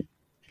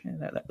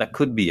yeah, that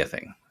could be a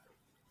thing.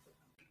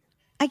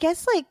 I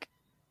guess like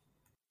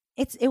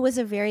it was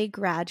a very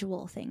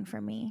gradual thing for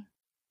me.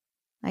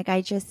 Like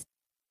I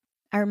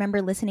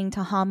remember listening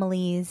to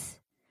homilies,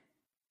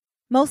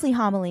 mostly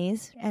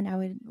homilies, and I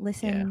would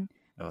listen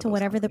to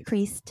whatever the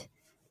priest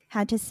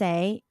had to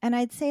say, and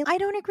I'd say, I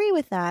don't agree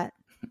with that,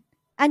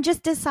 and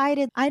just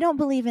decided I don't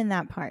believe in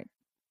that part,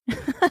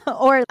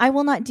 or I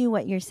will not do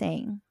what you're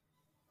saying.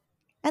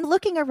 And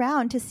looking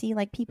around to see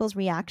like people's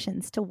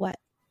reactions to what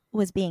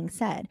was being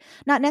said,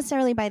 not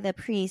necessarily by the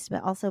priest,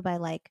 but also by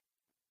like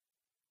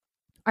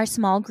our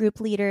small group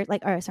leader,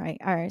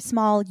 our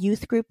small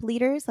youth group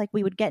leaders. Like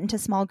we would get into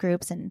small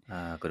groups and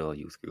good old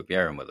youth group. Yeah,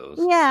 I remember those.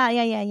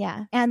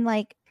 Yeah. And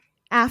like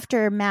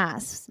after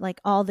mass,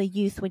 like all the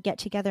youth would get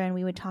together and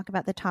we would talk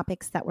about the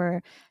topics that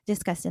were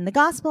discussed in the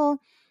gospel.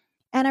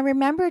 And I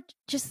remember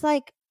just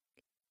like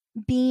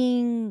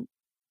being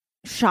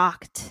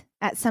shocked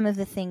at some of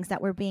the things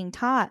that were being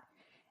taught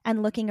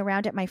and looking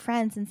around at my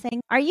friends and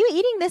saying, are you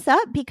eating this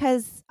up?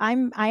 Because I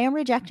am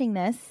rejecting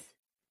this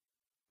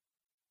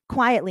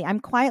quietly. I'm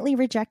quietly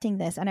rejecting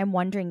this, and I'm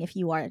wondering if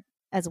you are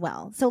as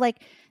well. So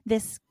like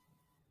this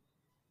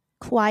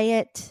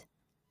quiet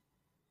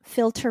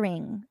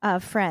filtering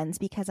of friends,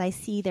 because I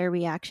see their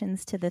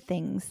reactions to the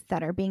things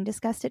that are being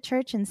discussed at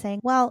church and saying,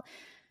 well,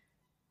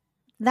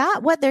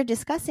 that what they're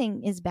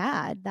discussing is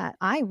bad, that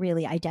I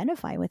really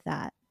identify with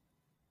that.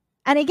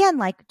 And again,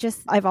 like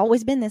just I've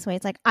always been this way.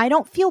 It's like I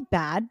don't feel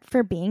bad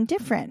for being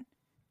different.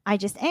 I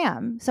just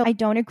am. So I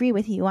don't agree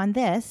with you on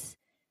this.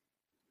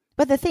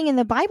 But the thing in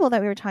the Bible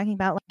that we were talking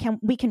about, like,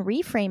 we can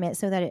reframe it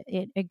so that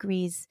it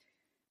agrees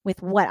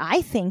with what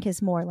I think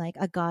is more like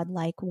a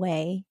godlike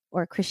way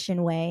or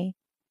Christian way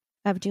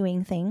of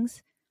doing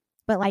things.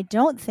 But I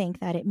don't think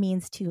that it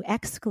means to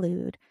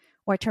exclude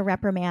or to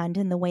reprimand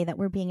in the way that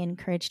we're being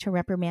encouraged to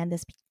reprimand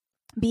this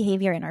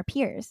behavior in our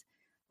peers.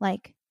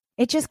 Like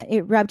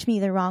it rubbed me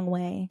the wrong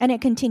way, and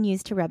it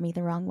continues to rub me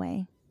the wrong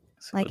way.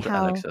 So like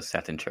how Alex just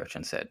sat in church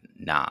and said,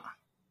 nah.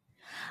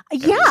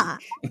 Yeah.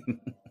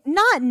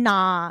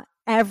 Not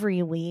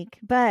every week,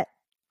 but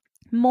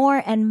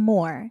more and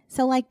more.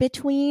 So like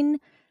between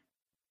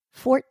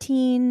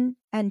 14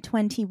 and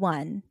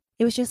 21,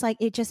 it was just like,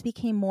 it just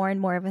became more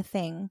and more of a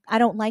thing. I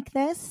don't like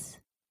this.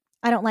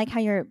 I don't like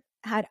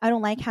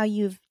how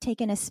you've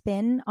taken a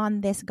spin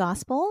on this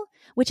gospel,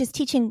 which is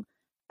teaching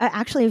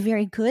actually a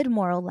very good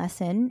moral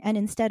lesson. And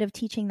instead of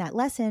teaching that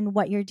lesson,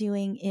 what you're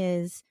doing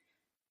is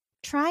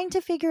trying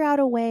to figure out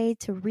a way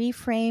to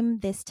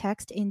reframe this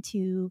text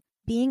into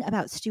being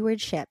about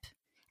stewardship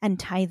and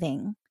tithing.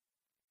 And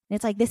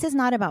it's like, this is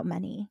not about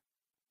money.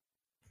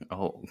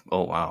 Oh,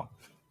 wow.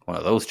 One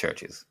of those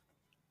churches.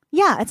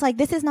 Yeah, it's like,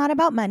 this is not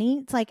about money.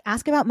 It's like,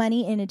 ask about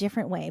money in a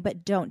different way,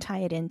 but don't tie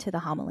it into the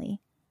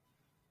homily.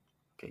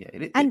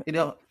 Okay,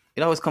 yeah.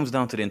 It always comes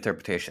down to the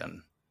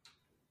interpretation.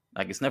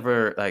 Like, it's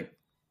never like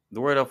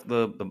the word of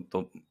the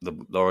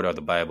Lord or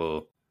the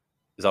Bible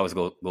is always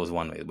goes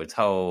one way, but it's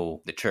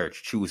how the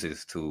church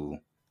chooses to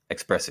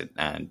express it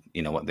and,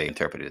 what they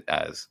interpret it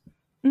as.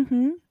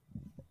 Mm-hmm.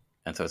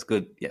 And so it's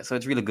good. Yeah, so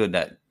it's really good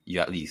that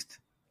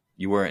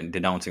you weren't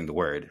denouncing the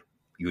word.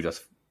 You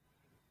just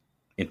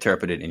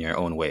interpreted it in your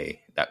own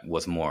way that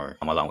was more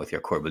along with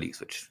your core beliefs,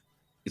 which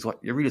is what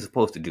you're really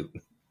supposed to do.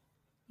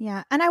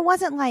 Yeah, and I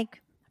wasn't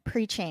like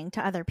preaching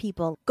to other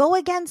people, go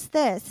against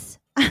this.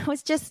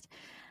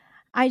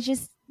 I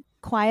just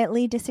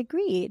quietly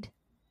disagreed.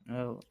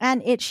 Oh.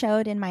 And it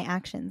showed in my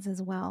actions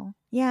as well.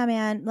 Yeah,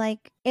 man,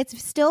 like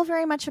it's still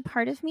very much a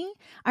part of me.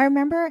 I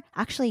remember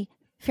actually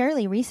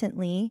fairly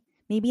recently,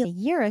 maybe a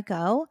year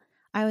ago,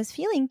 I was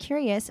feeling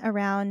curious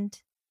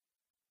around,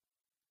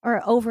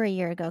 or over a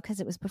year ago, because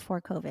it was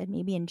before COVID,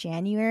 maybe in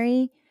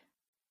January.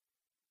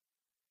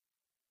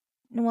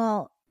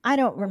 Well, I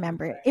don't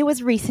remember. It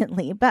was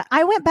recently, but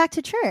I went back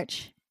to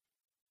church.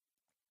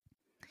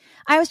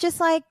 I was just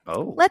like,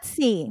 Let's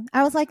see.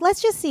 I was like,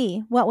 let's just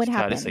see what would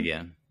happen. Try this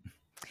again.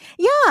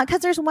 Yeah,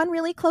 because there's one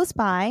really close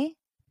by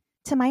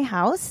to my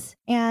house,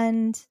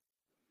 and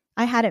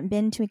I hadn't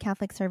been to a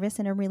Catholic service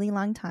in a really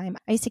long time.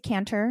 I used to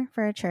cantor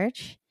for a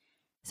church.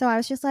 So I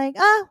was just like,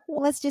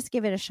 let's just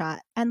give it a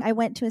shot. And I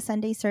went to a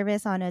Sunday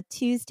service on a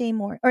Tuesday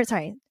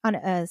on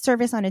a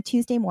service on a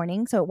Tuesday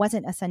morning. So it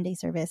wasn't a Sunday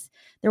service.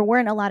 There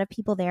weren't a lot of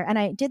people there. And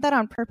I did that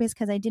on purpose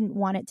because I didn't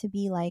want it to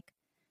be like,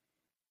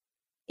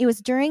 it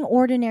was during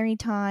ordinary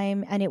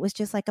time and it was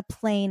just like a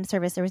plain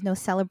service. There was no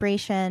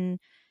celebration.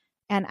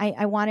 And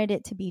I wanted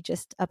it to be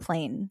just a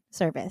plain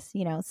service,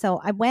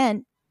 So I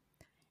went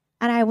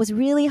and I was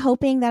really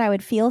hoping that I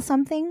would feel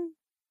something.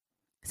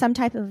 some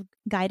type of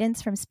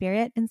guidance from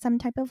spirit in some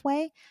type of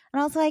way.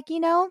 And I was like,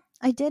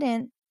 I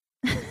didn't.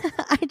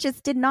 I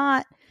just did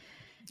not.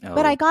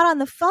 But I Oh, got on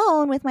the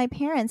phone with my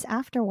parents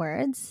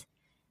afterwards,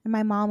 and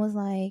my mom was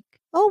like,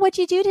 "Oh, what'd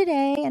you do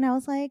today?" And I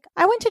was like,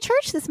 "I went to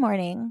church this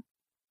morning."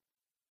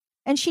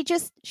 And she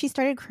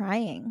started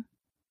crying.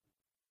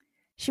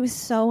 She was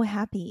so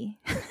happy.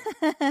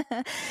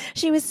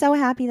 She was so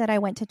happy that I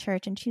went to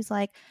church, and she's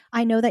like,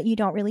 "I know that you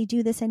don't really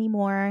do this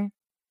anymore,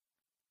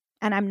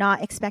 and I'm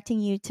not expecting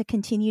you to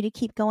continue to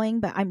keep going,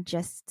 but I'm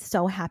just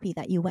so happy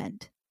that you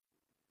went."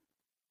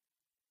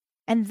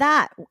 And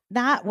that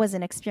was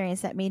an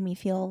experience that made me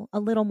feel a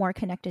little more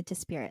connected to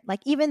spirit. Like,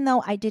 even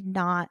though I did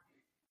not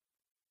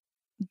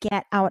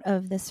get out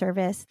of the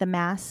service, the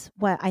mass,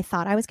 what I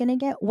thought I was going to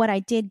get, what I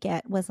did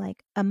get was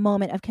like a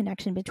moment of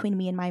connection between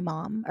me and my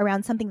mom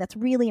around something that's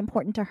really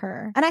important to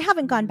her. And I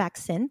haven't gone back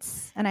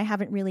since, and I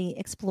haven't really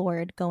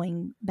explored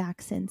going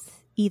back since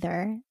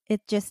either.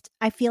 It just,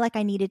 I feel like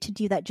I needed to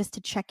do that just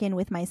to check in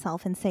with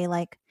myself and say,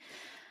 like,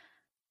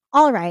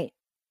 all right.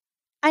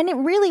 And it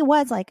really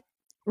was like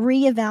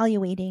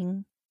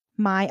reevaluating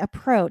my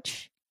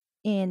approach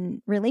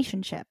in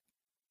relationship.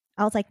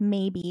 I was like,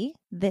 maybe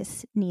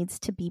this needs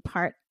to be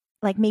part,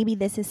 like maybe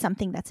this is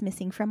something that's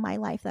missing from my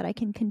life that I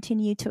can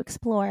continue to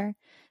explore,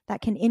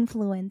 that can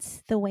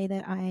influence the way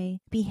that I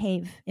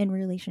behave in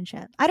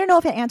relationship. I don't know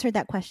if it answered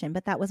that question,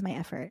 but that was my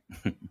effort.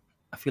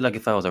 I feel like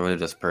if I was a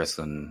religious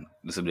person,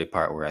 this would be the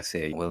part where I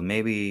say, well,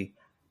 maybe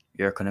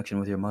your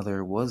connection with your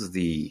mother was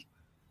the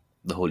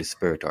Holy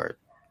Spirit or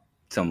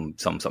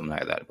something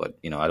like that. But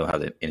I don't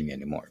have it in me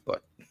anymore.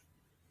 But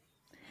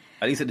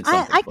at least it did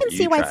something I for can you.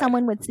 see You why tried.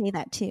 someone would say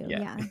that too.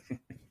 Yeah. Yeah.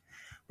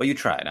 But you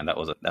tried, and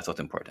that's what's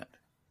important.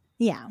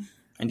 Yeah.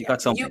 And you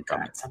got something You from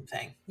got it.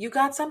 something. You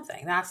got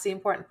something. That's the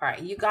important part.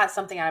 You got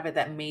something out of it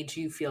that made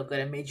you feel good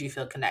and made you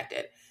feel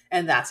connected.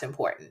 And that's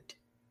important.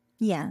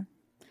 Yeah.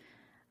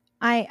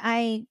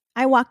 I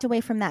walked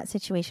away from that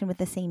situation with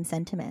the same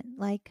sentiment.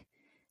 Like,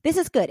 this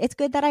is good. It's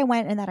good that I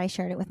went and that I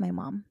shared it with my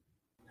mom.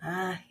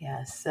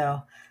 Yes.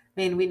 So,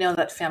 we know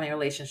that family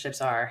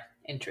relationships are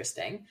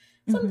interesting,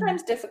 Mm-hmm.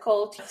 sometimes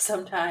difficult,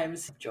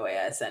 sometimes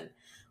joyous. And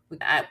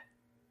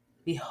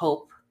we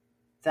hope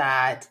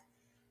that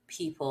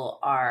people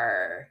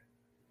are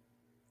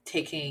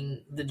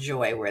taking the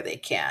joy where they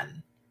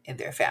can in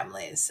their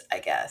families, I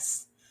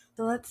guess.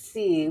 So let's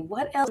see.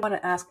 What else I want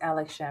to ask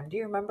Alex Sham? Do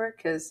you remember?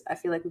 Because I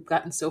feel like we've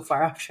gotten so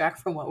far off track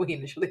from what we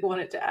initially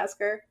wanted to ask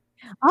her.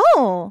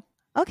 Oh,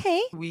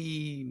 okay.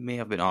 We may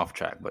have been off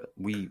track, but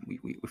we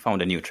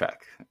found a new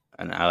track,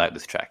 and I like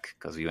this track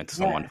because we went to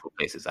some wonderful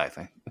places. I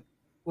think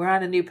We're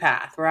on a new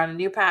path. We're on a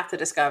new path to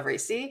discovery.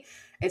 See,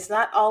 it's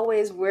not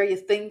always where you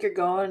think you're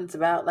going. It's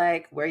about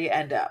like where you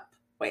end up.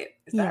 Wait,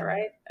 is that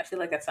right? I feel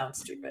like that sounds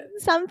stupid.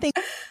 Something.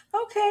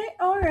 Okay,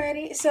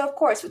 alrighty. So of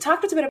course, we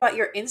talked a bit about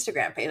your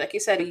Instagram page. Like you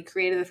said, you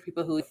created it for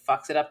people who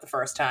fucks it up the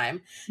first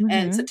time.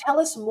 And so tell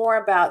us more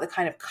about the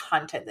kind of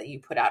content that you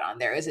put out on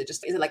there. Is it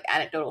like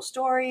anecdotal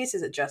stories?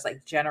 Is it just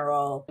like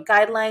general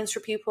guidelines for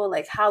people?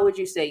 Like how would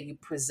you say you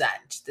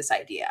present this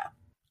idea?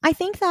 I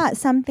think that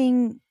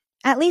something,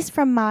 at least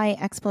from my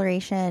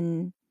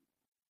exploration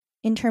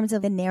in terms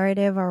of the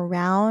narrative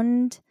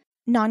around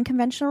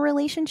non-conventional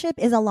relationship,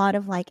 is a lot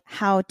of like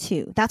how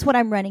to. That's what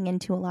I'm running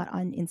into a lot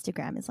on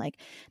Instagram, is like,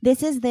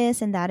 this is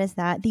this and that is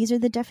that. These are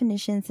the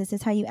definitions. This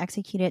is how you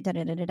execute it. Da,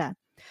 da, da, da, da.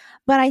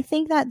 But I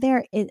think that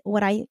there is,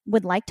 what I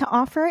would like to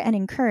offer and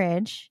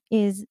encourage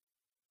is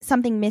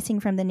something missing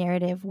from the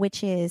narrative,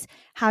 which is,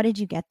 how did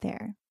you get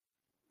there?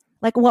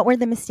 Like, what were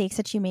the mistakes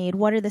that you made?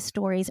 What are the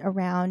stories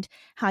around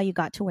how you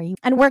got to where you?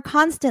 And we're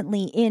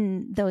constantly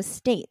in those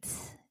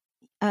states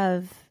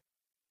of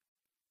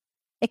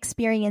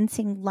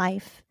experiencing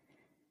life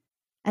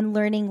and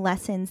learning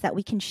lessons that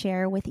we can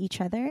share with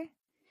each other.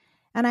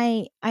 And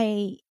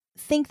I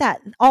think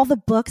that all the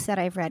books that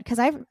I've read, because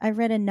I've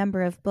read a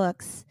number of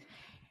books,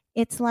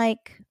 it's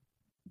like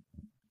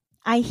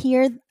I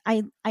hear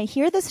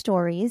the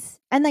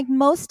stories, and like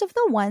most of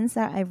the ones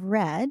that I've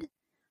read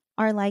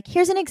are like,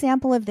 here's an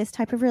example of this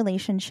type of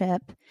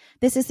relationship.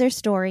 This is their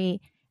story,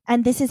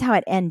 and this is how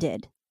it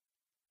ended.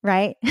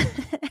 Right?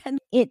 And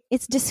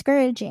it's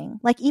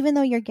discouraging. Like, even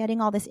though you're getting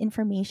all this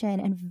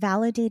information and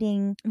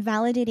validating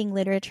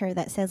literature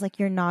that says like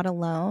you're not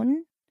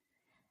alone,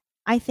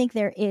 I think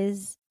there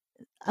is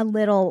a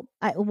little,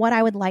 what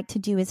I would like to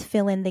do is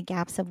fill in the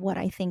gaps of what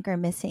I think are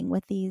missing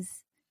with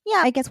these.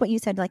 Yeah, I guess what you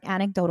said, like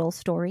anecdotal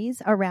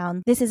stories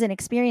around, this is an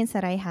experience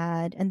that I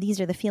had and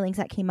these are the feelings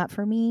that came up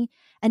for me,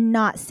 and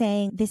not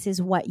saying this is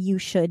what you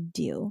should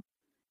do.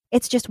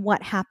 It's just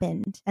what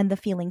happened and the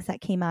feelings that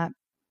came up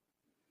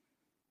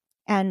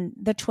and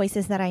the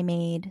choices that I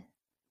made.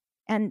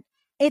 And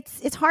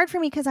it's hard for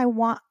me because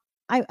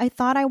I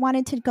thought I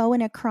wanted to go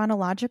in a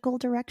chronological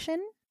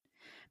direction,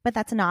 but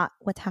that's not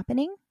what's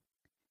happening.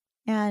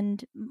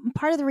 And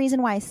part of the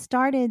reason why I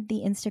started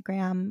the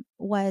Instagram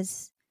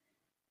was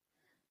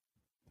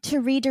to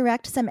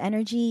redirect some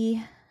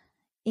energy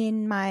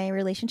in my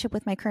relationship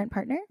with my current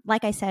partner.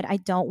 Like I said, I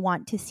don't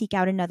want to seek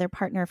out another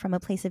partner from a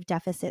place of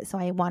deficit. So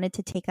I wanted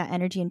to take that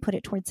energy and put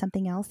it towards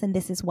something else. And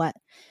this is what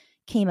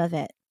came of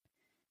it.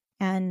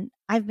 And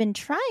I've been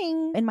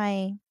trying in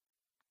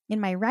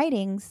my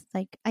writings,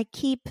 like I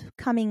keep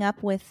coming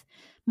up with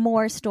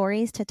more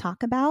stories to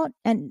talk about.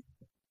 And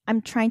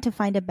I'm trying to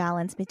find a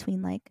balance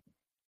between like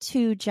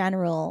too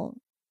general,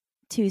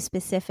 too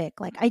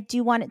specific. Like I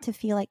do want it to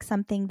feel like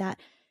something that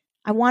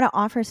I want to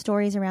offer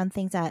stories around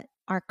things that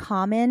are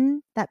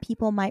common that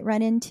people might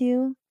run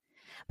into,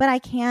 but I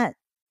can't,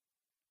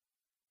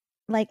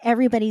 like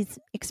everybody's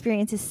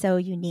experience is so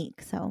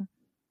unique. So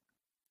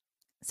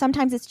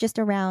sometimes it's just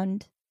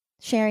around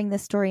sharing the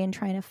story and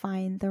trying to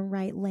find the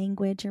right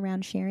language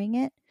around sharing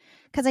it.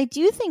 Because I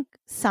do think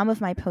some of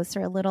my posts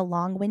are a little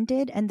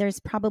long-winded, and there's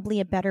probably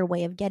a better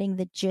way of getting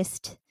the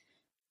gist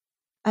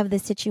of the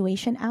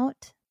situation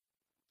out.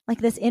 Like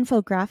this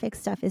infographic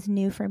stuff is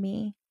new for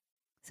me.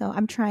 So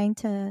I'm trying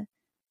to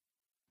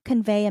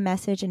convey a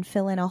message and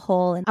fill in a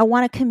hole. And I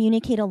want to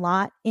communicate a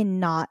lot in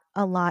not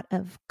a lot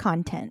of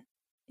content,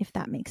 if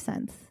that makes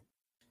sense.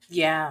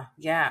 Yeah,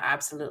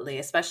 absolutely.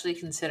 Especially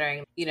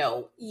considering,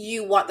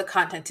 you want the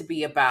content to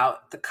be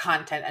about the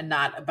content and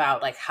not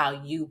about like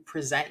how you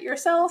present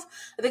yourself.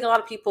 I think a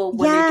lot of people,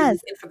 when they do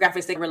these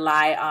infographics, they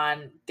rely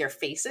on their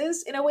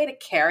faces in a way to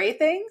carry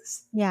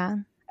things. Yeah.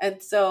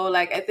 And so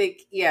like, I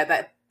think,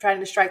 that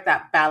trying to strike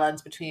that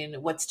balance between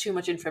what's too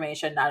much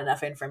information, not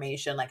enough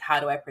information, like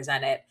how do I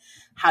present it?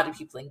 How do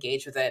people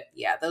engage with it?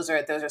 Yeah, those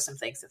are some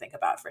things to think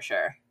about for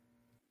sure.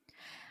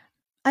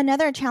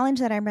 Another challenge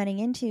that I'm running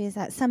into is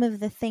that some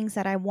of the things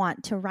that I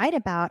want to write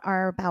about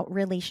are about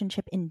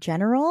relationship in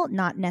general,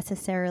 not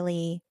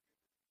necessarily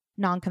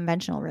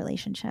non-conventional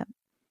relationship.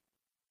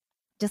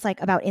 Just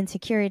like about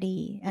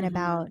insecurity and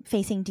about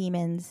facing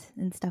demons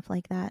and stuff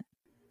like that.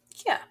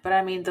 Yeah, but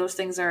I mean, those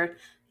things are,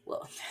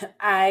 well,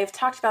 I've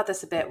talked about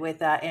this a bit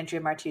with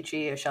Andrea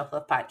Martucci of Shelf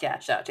Love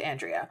Podcast. Shout out to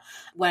Andrea.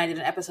 When I did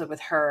an episode with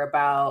her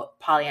about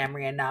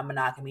polyamory and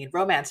non-monogamy and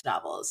romance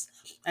novels.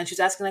 And she was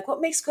asking like,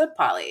 what makes good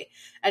poly?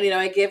 And,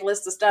 I gave a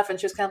list of stuff and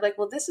she was kind of like,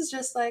 well, this is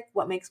just like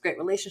what makes great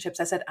relationships.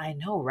 I said, I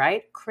know,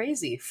 right?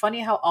 Crazy. Funny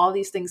how all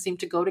these things seem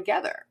to go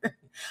together.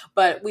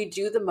 But we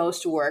do the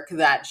most work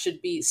that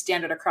should be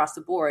standard across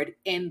the board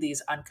in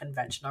these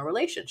unconventional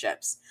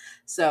relationships.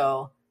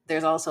 So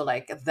there's also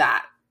like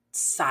that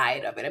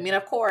side of it. I mean,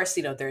 of course,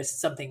 there's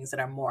some things that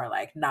are more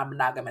like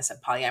non-monogamous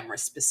and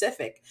polyamorous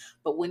specific,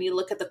 but when you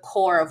look at the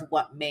core of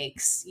what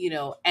makes,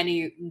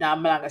 any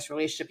non-monogamous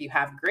relationship you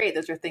have great,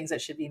 those are things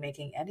that should be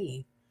making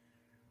any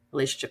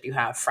relationship you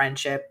have,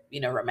 friendship,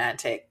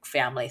 romantic,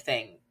 family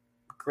thing,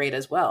 great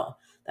as well.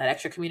 That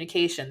extra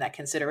communication, that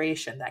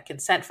consideration, that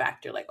consent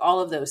factor, like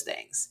all of those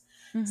things.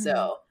 Mm-hmm.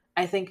 So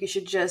I think you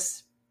should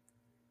just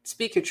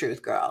speak your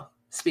truth, girl.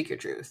 Speak your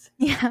truth.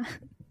 Yeah.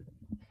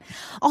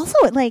 Also,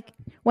 like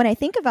when I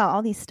think about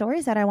all these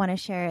stories that I want to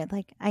share,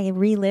 like I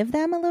relive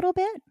them a little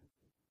bit,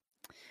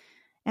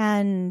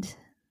 and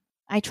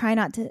I'm trying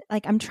not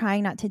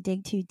to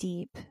dig too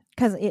deep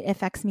because it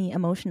affects me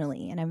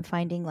emotionally, and I'm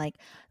finding like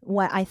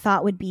what I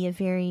thought would be a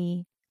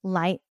very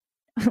light,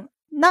 I don't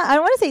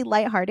want to say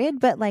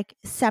lighthearted, but like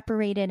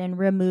separated and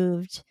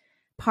removed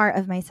part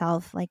of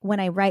myself. Like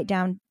when I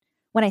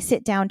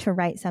sit down to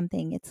write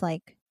something, it's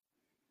like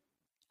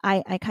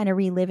I kind of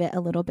relive it a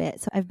little bit.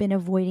 So I've been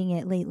avoiding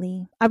it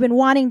lately. I've been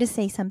wanting to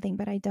say something,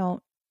 but I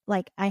don't.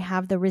 Like I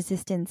have the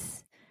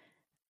resistance.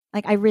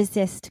 Like I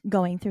resist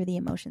going through the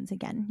emotions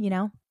again,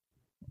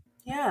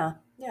 Yeah,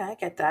 I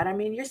get that. I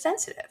mean, you're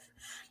sensitive.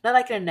 Not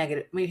like in a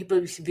negative. I mean, people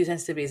view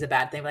sensitivity as a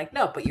bad thing. Like,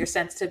 no, but you're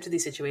sensitive to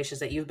these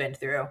situations that you've been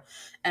through.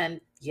 And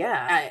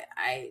yeah,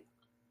 I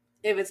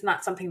if it's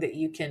not something that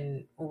you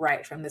can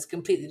write from this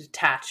completely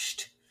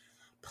detached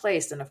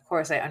place, then of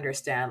course I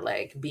understand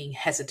like being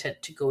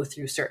hesitant to go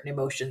through certain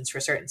emotions for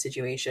certain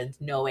situations,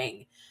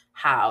 knowing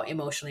how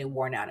emotionally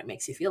worn out it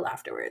makes you feel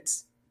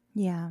afterwards.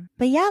 Yeah.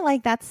 But yeah,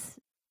 like that's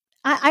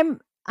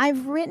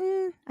I've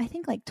written I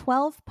think like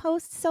 12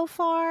 posts so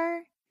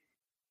far.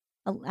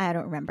 I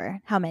don't remember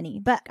how many,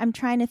 but I'm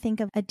trying to think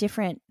of a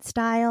different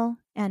style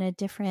and a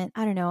different,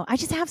 I don't know. I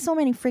just have so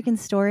many freaking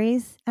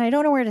stories and I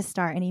don't know where to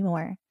start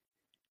anymore.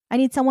 I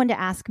need someone to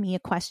ask me a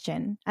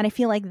question. And I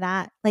feel like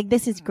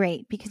this is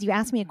great because you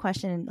ask me a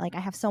question and like I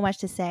have so much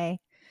to say.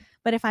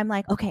 But if I'm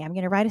like, okay, I'm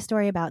going to write a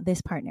story about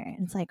this partner.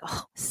 And it's like,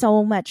 oh,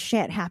 so much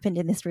shit happened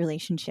in this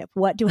relationship.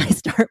 What do I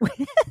start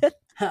with?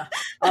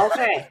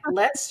 Okay,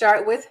 let's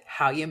start with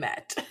how you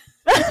met.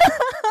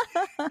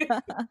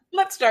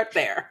 Let's start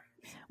there.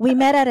 We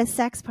met at a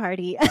sex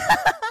party.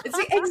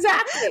 See,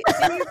 exactly.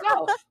 There you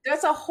go.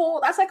 That's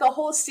like a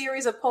whole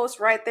series of posts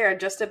right there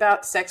just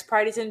about sex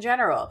parties in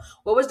general.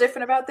 What was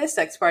different about this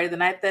sex party the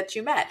night that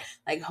you met?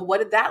 Like, what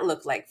did that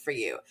look like for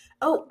you?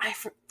 Oh,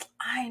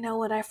 I know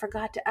what I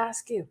forgot to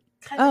ask you.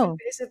 Kind of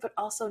invasive, but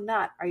also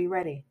not. Are you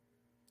ready?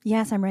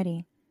 Yes, I'm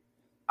ready.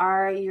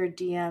 Are your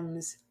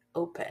DMs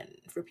open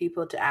for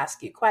people to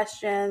ask you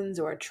questions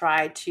or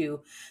try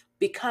to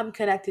become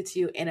connected to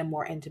you in a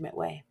more intimate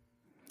way?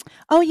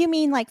 Oh, you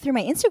mean like through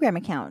my Instagram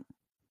account?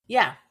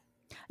 Yeah.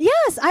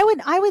 Yes,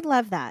 I would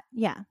love that.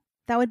 Yeah.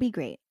 That would be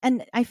great.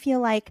 And I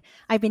feel like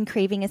I've been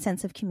craving a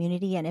sense of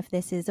community, and if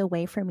this is a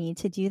way for me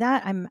to do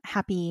that, I'm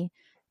happy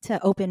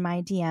to open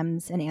my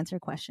DMs and answer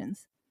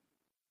questions.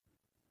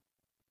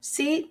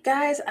 See,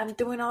 guys, I'm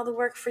doing all the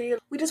work for you.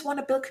 We just want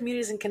to build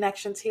communities and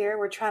connections here.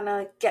 We're trying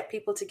to get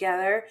people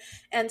together.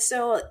 And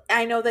so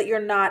I know that you're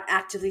not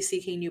actively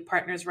seeking new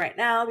partners right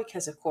now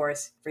because, of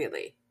course,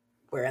 really,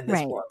 we're in this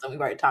Right. world and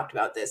we've already talked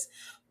about this.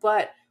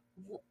 But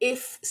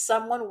if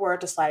someone were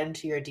to slide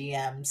into your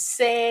DM,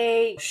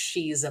 say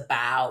she's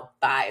about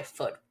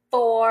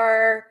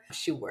 5'4",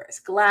 she wears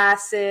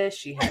glasses,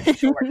 she has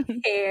short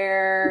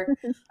hair,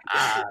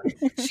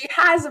 she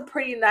has a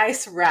pretty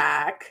nice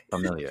rack.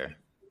 Familiar.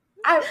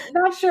 I'm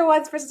not sure why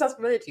this person sounds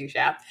familiar to you,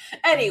 Shap.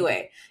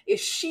 Anyway,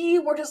 if she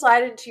were to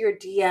slide into your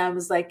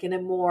DMs like in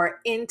a more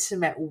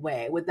intimate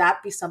way, would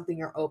that be something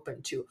you're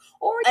open to?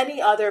 Or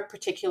any other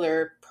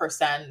particular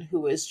person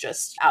who is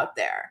just out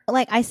there?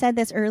 Like I said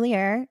this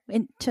earlier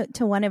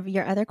to one of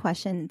your other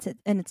questions,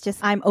 and it's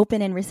just I'm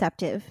open and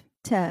receptive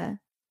to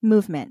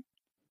movement.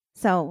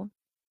 So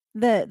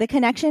the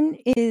connection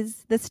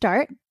is the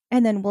start,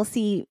 and then we'll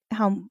see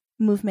how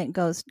movement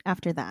goes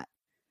after that.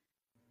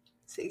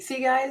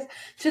 See, guys,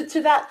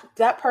 to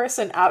that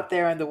person out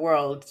there in the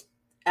world,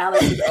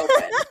 Alex is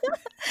open.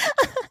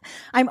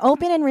 I'm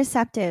open and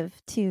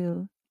receptive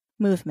to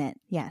movement.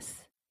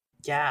 Yes.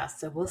 Yeah,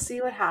 so we'll see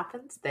what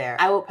happens there.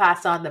 I will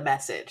pass on the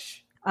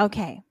message.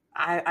 Okay.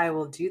 I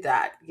will do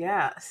that.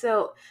 Yeah.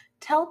 So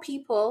tell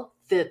people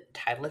the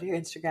title of your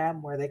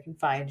Instagram, where they can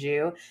find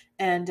you,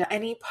 and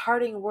any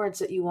parting words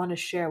that you want to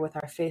share with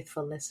our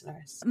faithful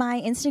listeners. My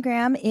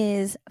Instagram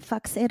is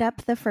fucks it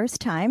up the first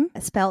time,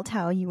 spelt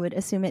how you would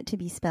assume it to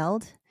be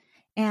spelled.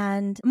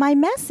 And my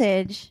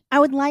message, I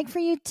would like for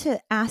you to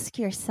ask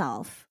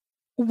yourself,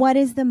 what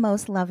is the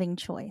most loving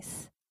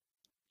choice?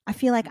 I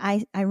feel like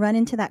I run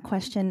into that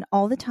question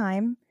all the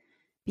time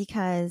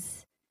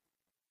because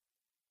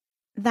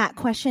that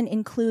question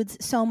includes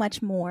so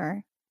much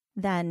more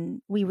than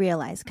we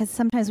realize. Because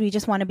sometimes we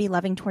just want to be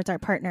loving towards our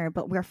partner,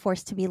 but we're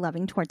forced to be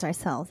loving towards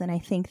ourselves. And I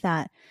think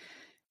that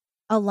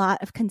a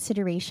lot of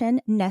consideration,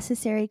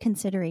 necessary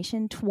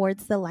consideration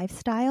towards the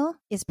lifestyle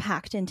is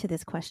packed into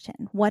this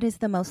question. What is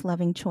the most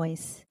loving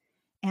choice?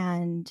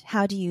 And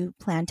how do you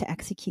plan to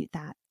execute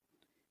that?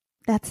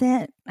 That's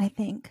it, I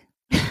think.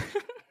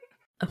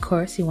 Of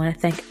course, we want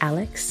to thank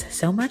Alex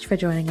so much for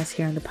joining us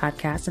here on the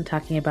podcast and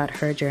talking about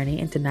her journey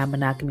into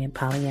non-monogamy and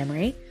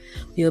polyamory.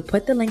 We will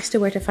put the links to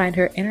where to find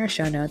her in our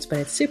show notes, but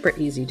it's super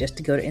easy just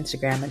to go to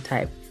Instagram and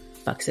type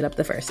fucks it up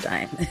the first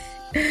time.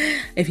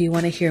 If you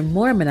want to hear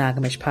more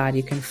Monogamish Pod,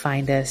 you can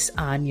find us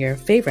on your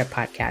favorite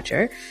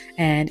podcatcher.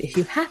 And if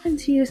you happen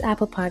to use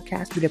Apple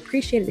Podcasts, we'd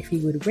appreciate it if you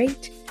would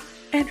rate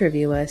and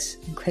review us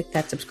and click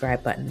that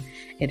subscribe button.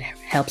 It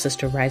helps us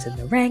to rise in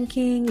the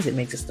rankings. It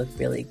makes us look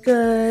really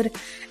good.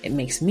 It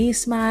makes me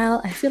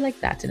smile. I feel like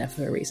that's enough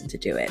of a reason to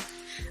do it.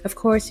 Of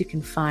course, you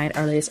can find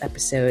our latest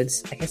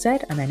episodes, like I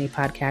said, on any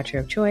podcatcher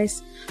of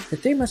choice. The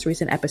 3 most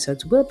recent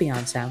episodes will be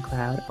on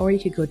SoundCloud, or you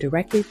could go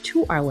directly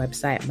to our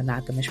website,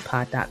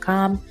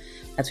 monogamishpod.com.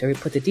 That's where we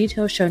put the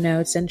detailed show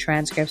notes and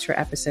transcripts for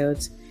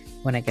episodes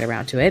when I get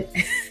around to it.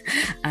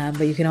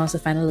 But you can also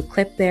find a little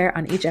clip there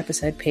on each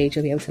episode page.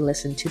 You'll be able to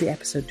listen to the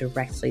episode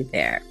directly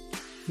there.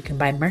 You can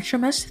buy merch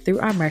from us through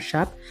our merch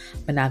shop,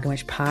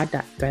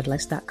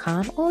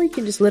 monogamishpod.threadless.com, or you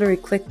can just literally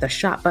click the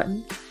shop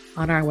button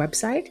on our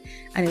website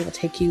and it will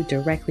take you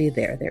directly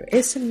there. There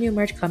is some new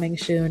merch coming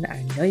soon.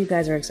 I know you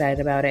guys are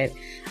excited about it.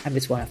 I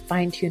just want to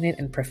fine tune it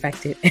and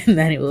perfect it, and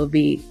then it will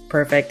be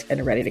perfect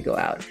and ready to go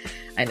out.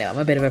 I know I'm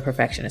a bit of a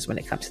perfectionist when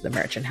it comes to the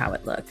merch and how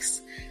it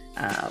looks.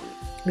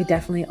 We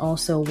definitely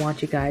also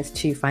want you guys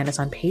to find us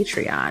on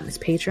Patreon. It's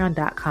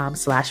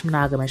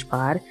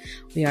patreon.com/monogamishpod.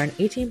 We are an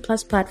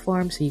 18+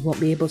 platform, so you won't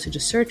be able to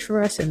just search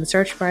for us in the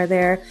search bar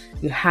there.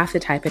 You have to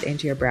type it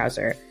into your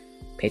browser.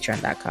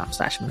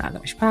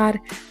 Patreon.com/monogamishpod.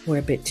 We're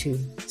a bit too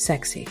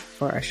sexy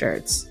for our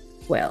shirts.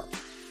 Well,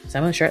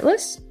 someone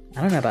shirtless?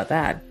 I don't know about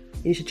that.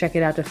 You should check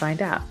it out to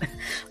find out.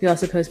 We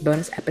also post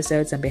bonus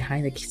episodes and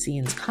behind the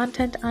scenes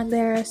content on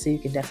there, so you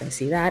can definitely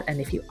see that.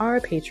 And if you are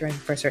a patron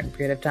for a certain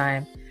period of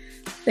time,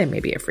 there may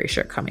be a free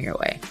shirt coming your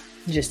way.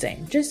 Just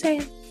saying.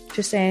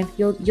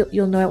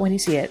 You'll know it when you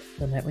see it.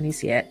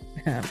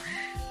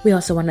 We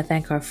also want to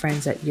thank our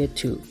friends at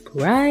YouTube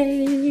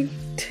Right,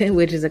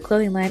 which is a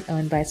clothing line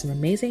owned by some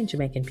amazing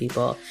Jamaican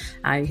people.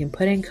 You can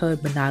put in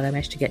code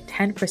Monogamish to get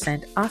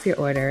 10% off your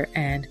order.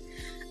 And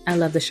I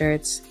love the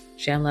shirts.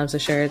 Shan loves the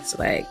shirts.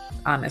 Like,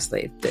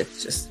 honestly,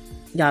 it's just,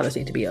 y'all just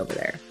need to be over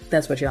there.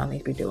 That's what y'all need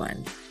to be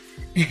doing.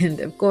 And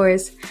of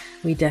course,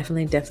 we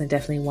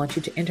definitely want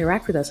you to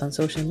interact with us on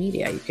social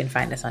media. You can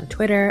find us on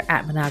Twitter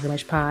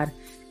 @MonogamishPod,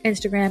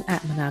 Instagram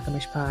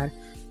 @MonogamishPod,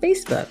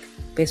 Facebook,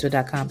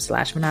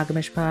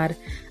 facebook.com/monogamishpod.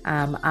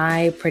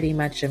 I pretty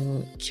much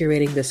am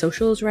curating the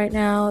socials right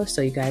now,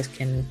 so you guys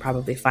can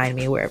probably find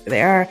me wherever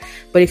they are.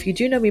 But if you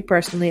do know me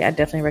personally, I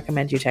definitely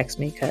recommend you text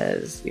me,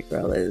 because your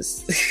girl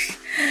is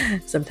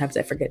sometimes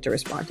I forget to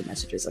respond to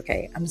messages.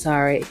 Okay, I'm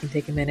sorry, it can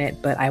take a minute,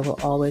 but I will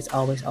always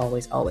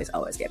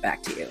get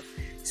back to you.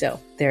 So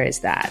there is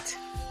that.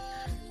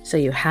 So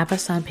you have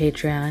us on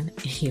Patreon,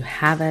 you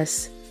have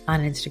us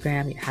on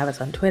Instagram, you have us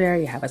on Twitter,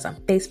 you have us on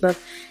Facebook,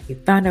 you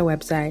found our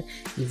website,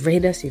 you've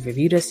rated us, you've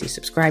reviewed us, you've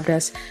subscribed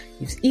us,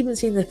 you've even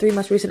seen the 3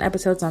 most recent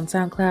episodes on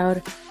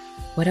SoundCloud.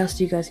 What else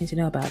do you guys need to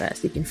know about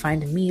us? You can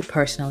find me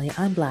personally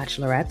on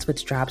Bachelorettes,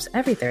 which drops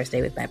every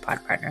Thursday with my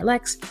pod partner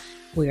Lex.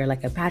 We are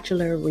like a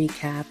Bachelor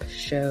recap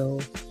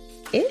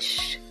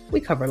show-ish. We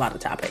cover a lot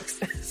of topics,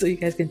 so you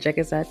guys can check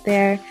us out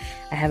there.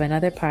 I have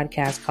another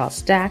podcast called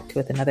Stacked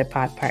with another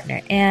pod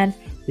partner, Anne.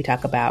 We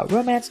talk about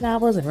romance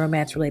novels and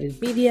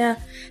romance-related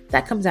media.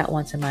 That comes out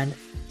once a month,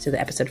 so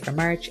the episode for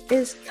March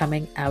is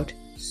coming out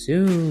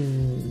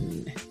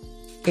soon.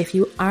 If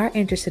you are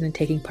interested in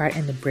taking part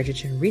in the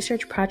Bridgerton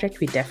Research Project,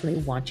 we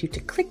definitely want you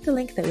to click the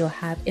link that we'll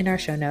have in our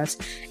show notes.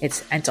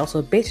 It's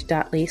also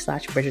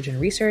bit.ly/Bridgerton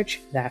Research.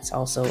 That's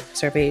also a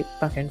survey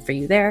function for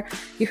you there.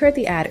 You heard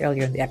the ad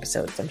earlier in the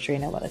episode, so I'm sure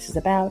you know what this is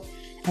about.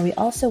 And we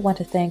also want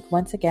to thank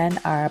once again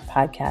our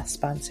podcast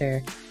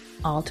sponsor,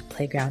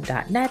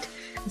 altplayground.net.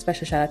 A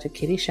special shout out to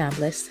Kitty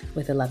Chambliss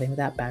with the Loving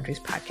Without Boundaries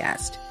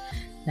podcast.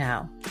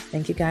 Now,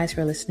 thank you guys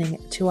for listening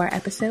to our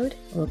episode.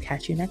 We'll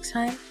catch you next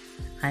time.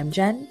 I'm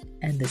Jen,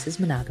 and this is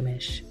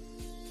Monogamish.